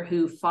mother,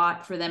 who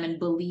fought for them and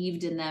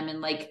believed in them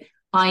and like,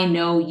 I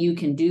know you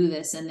can do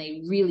this, and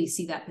they really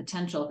see that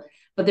potential.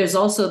 But there's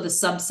also the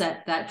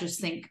subset that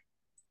just think,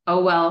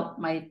 oh, well,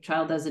 my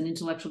child has an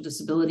intellectual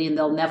disability and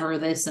they'll never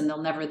this and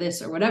they'll never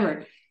this or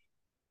whatever.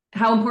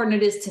 How important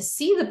it is to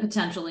see the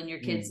potential in your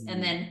kids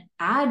and then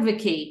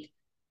advocate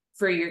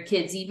for your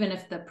kids, even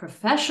if the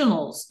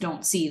professionals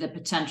don't see the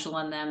potential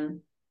in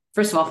them.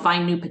 First of all,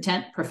 find new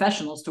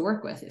professionals to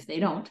work with if they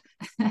don't.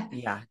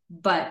 Yeah.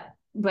 But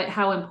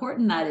how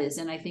important that is.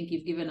 And I think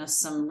you've given us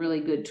some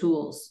really good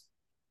tools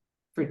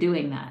for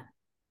doing that.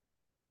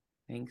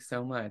 Thanks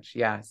so much.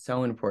 Yeah,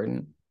 so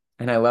important.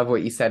 And I love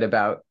what you said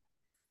about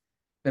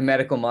the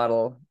medical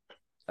model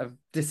of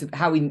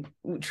how we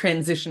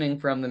transitioning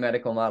from the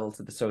medical model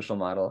to the social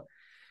model,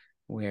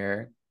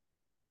 where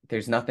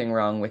there's nothing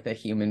wrong with a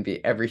human being.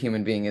 Every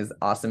human being is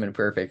awesome and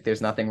perfect. There's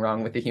nothing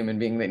wrong with a human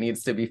being that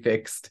needs to be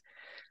fixed.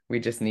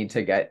 We just need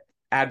to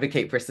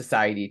advocate for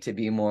society to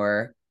be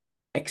more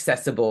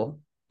accessible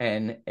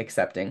and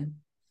accepting.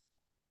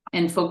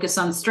 And focus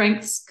on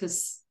strengths,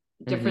 because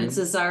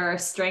differences are our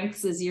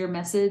strengths is your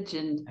message.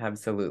 And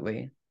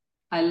absolutely.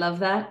 I love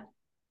that.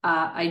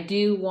 I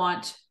do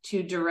want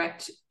to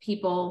direct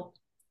people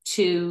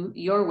to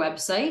your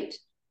website.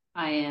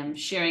 I am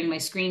sharing my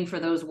screen for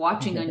those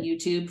watching on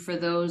YouTube. For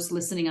those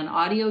listening on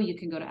audio, you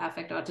can go to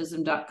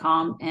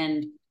affectautism.com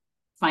and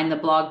find the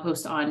blog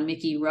post on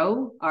Mickey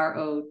Rowe,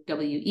 ROWE.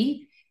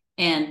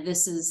 And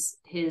this is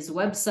his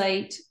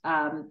website.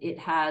 It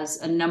has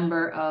a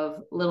number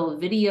of little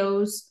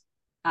videos,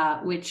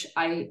 which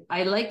I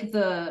like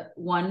the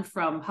one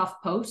from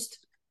HuffPost.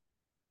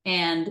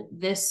 And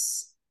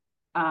this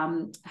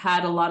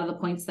had a lot of the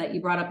points that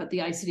you brought up at the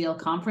ICDL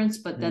conference,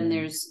 but then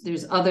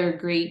there's other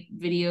great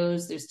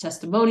videos, there's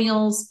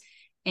testimonials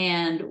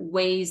and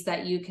ways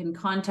that you can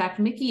contact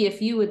Mickey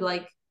if you would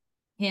like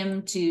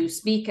him to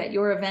speak at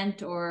your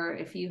event, or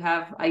if you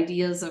have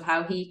ideas of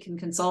how he can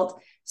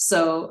consult.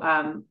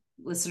 So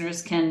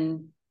listeners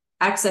can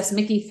access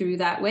Mickey through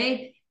that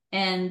way.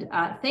 And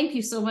thank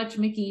you so much,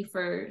 Mickey,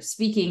 for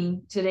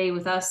speaking today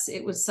with us.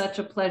 It was such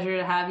a pleasure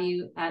to have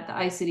you at the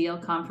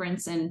ICDL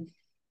conference. And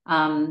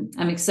I'm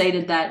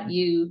excited that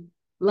you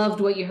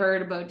loved what you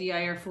heard about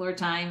DIR Floor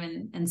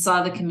Time and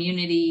saw the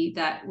community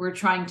that we're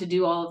trying to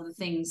do all of the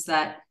things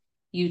that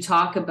you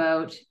talk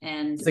about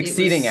and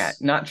succeeding at,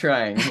 not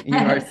trying. You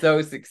are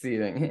so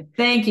succeeding.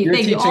 Thank you. You're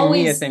Thank teaching you.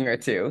 Always, me a thing or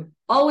two.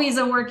 Always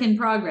a work in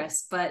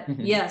progress, but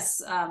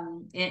yes.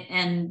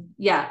 And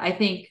yeah, I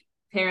think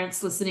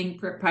parents listening,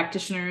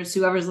 practitioners,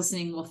 whoever's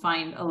listening will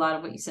find a lot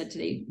of what you said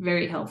today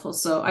very helpful.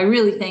 So I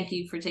really thank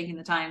you for taking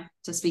the time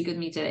to speak with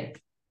me today.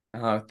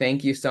 Oh,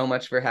 thank you so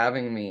much for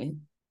having me.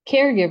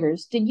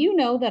 Caregivers, did you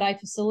know that I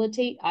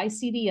facilitate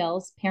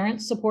ICDL's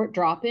Parent Support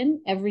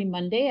Drop-In every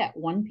Monday at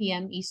 1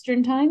 p.m.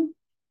 Eastern Time?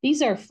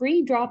 These are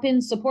free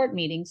drop-in support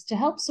meetings to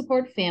help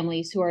support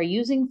families who are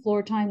using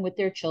floor time with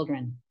their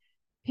children.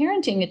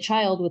 Parenting a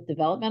child with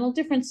developmental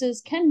differences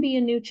can be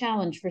a new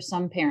challenge for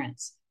some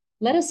parents.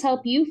 Let us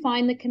help you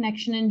find the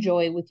connection and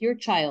joy with your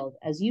child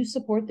as you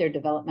support their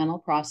developmental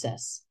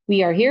process.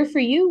 We are here for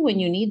you when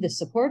you need the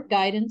support,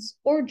 guidance,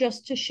 or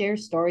just to share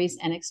stories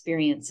and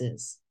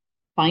experiences.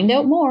 Find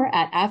out more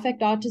at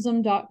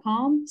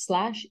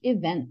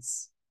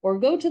affectautism.com/events or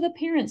go to the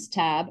Parents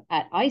tab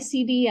at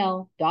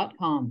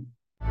icdl.com.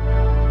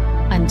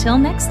 Until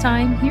next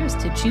time, here's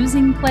to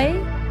choosing play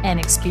and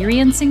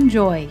experiencing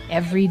joy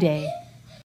every day.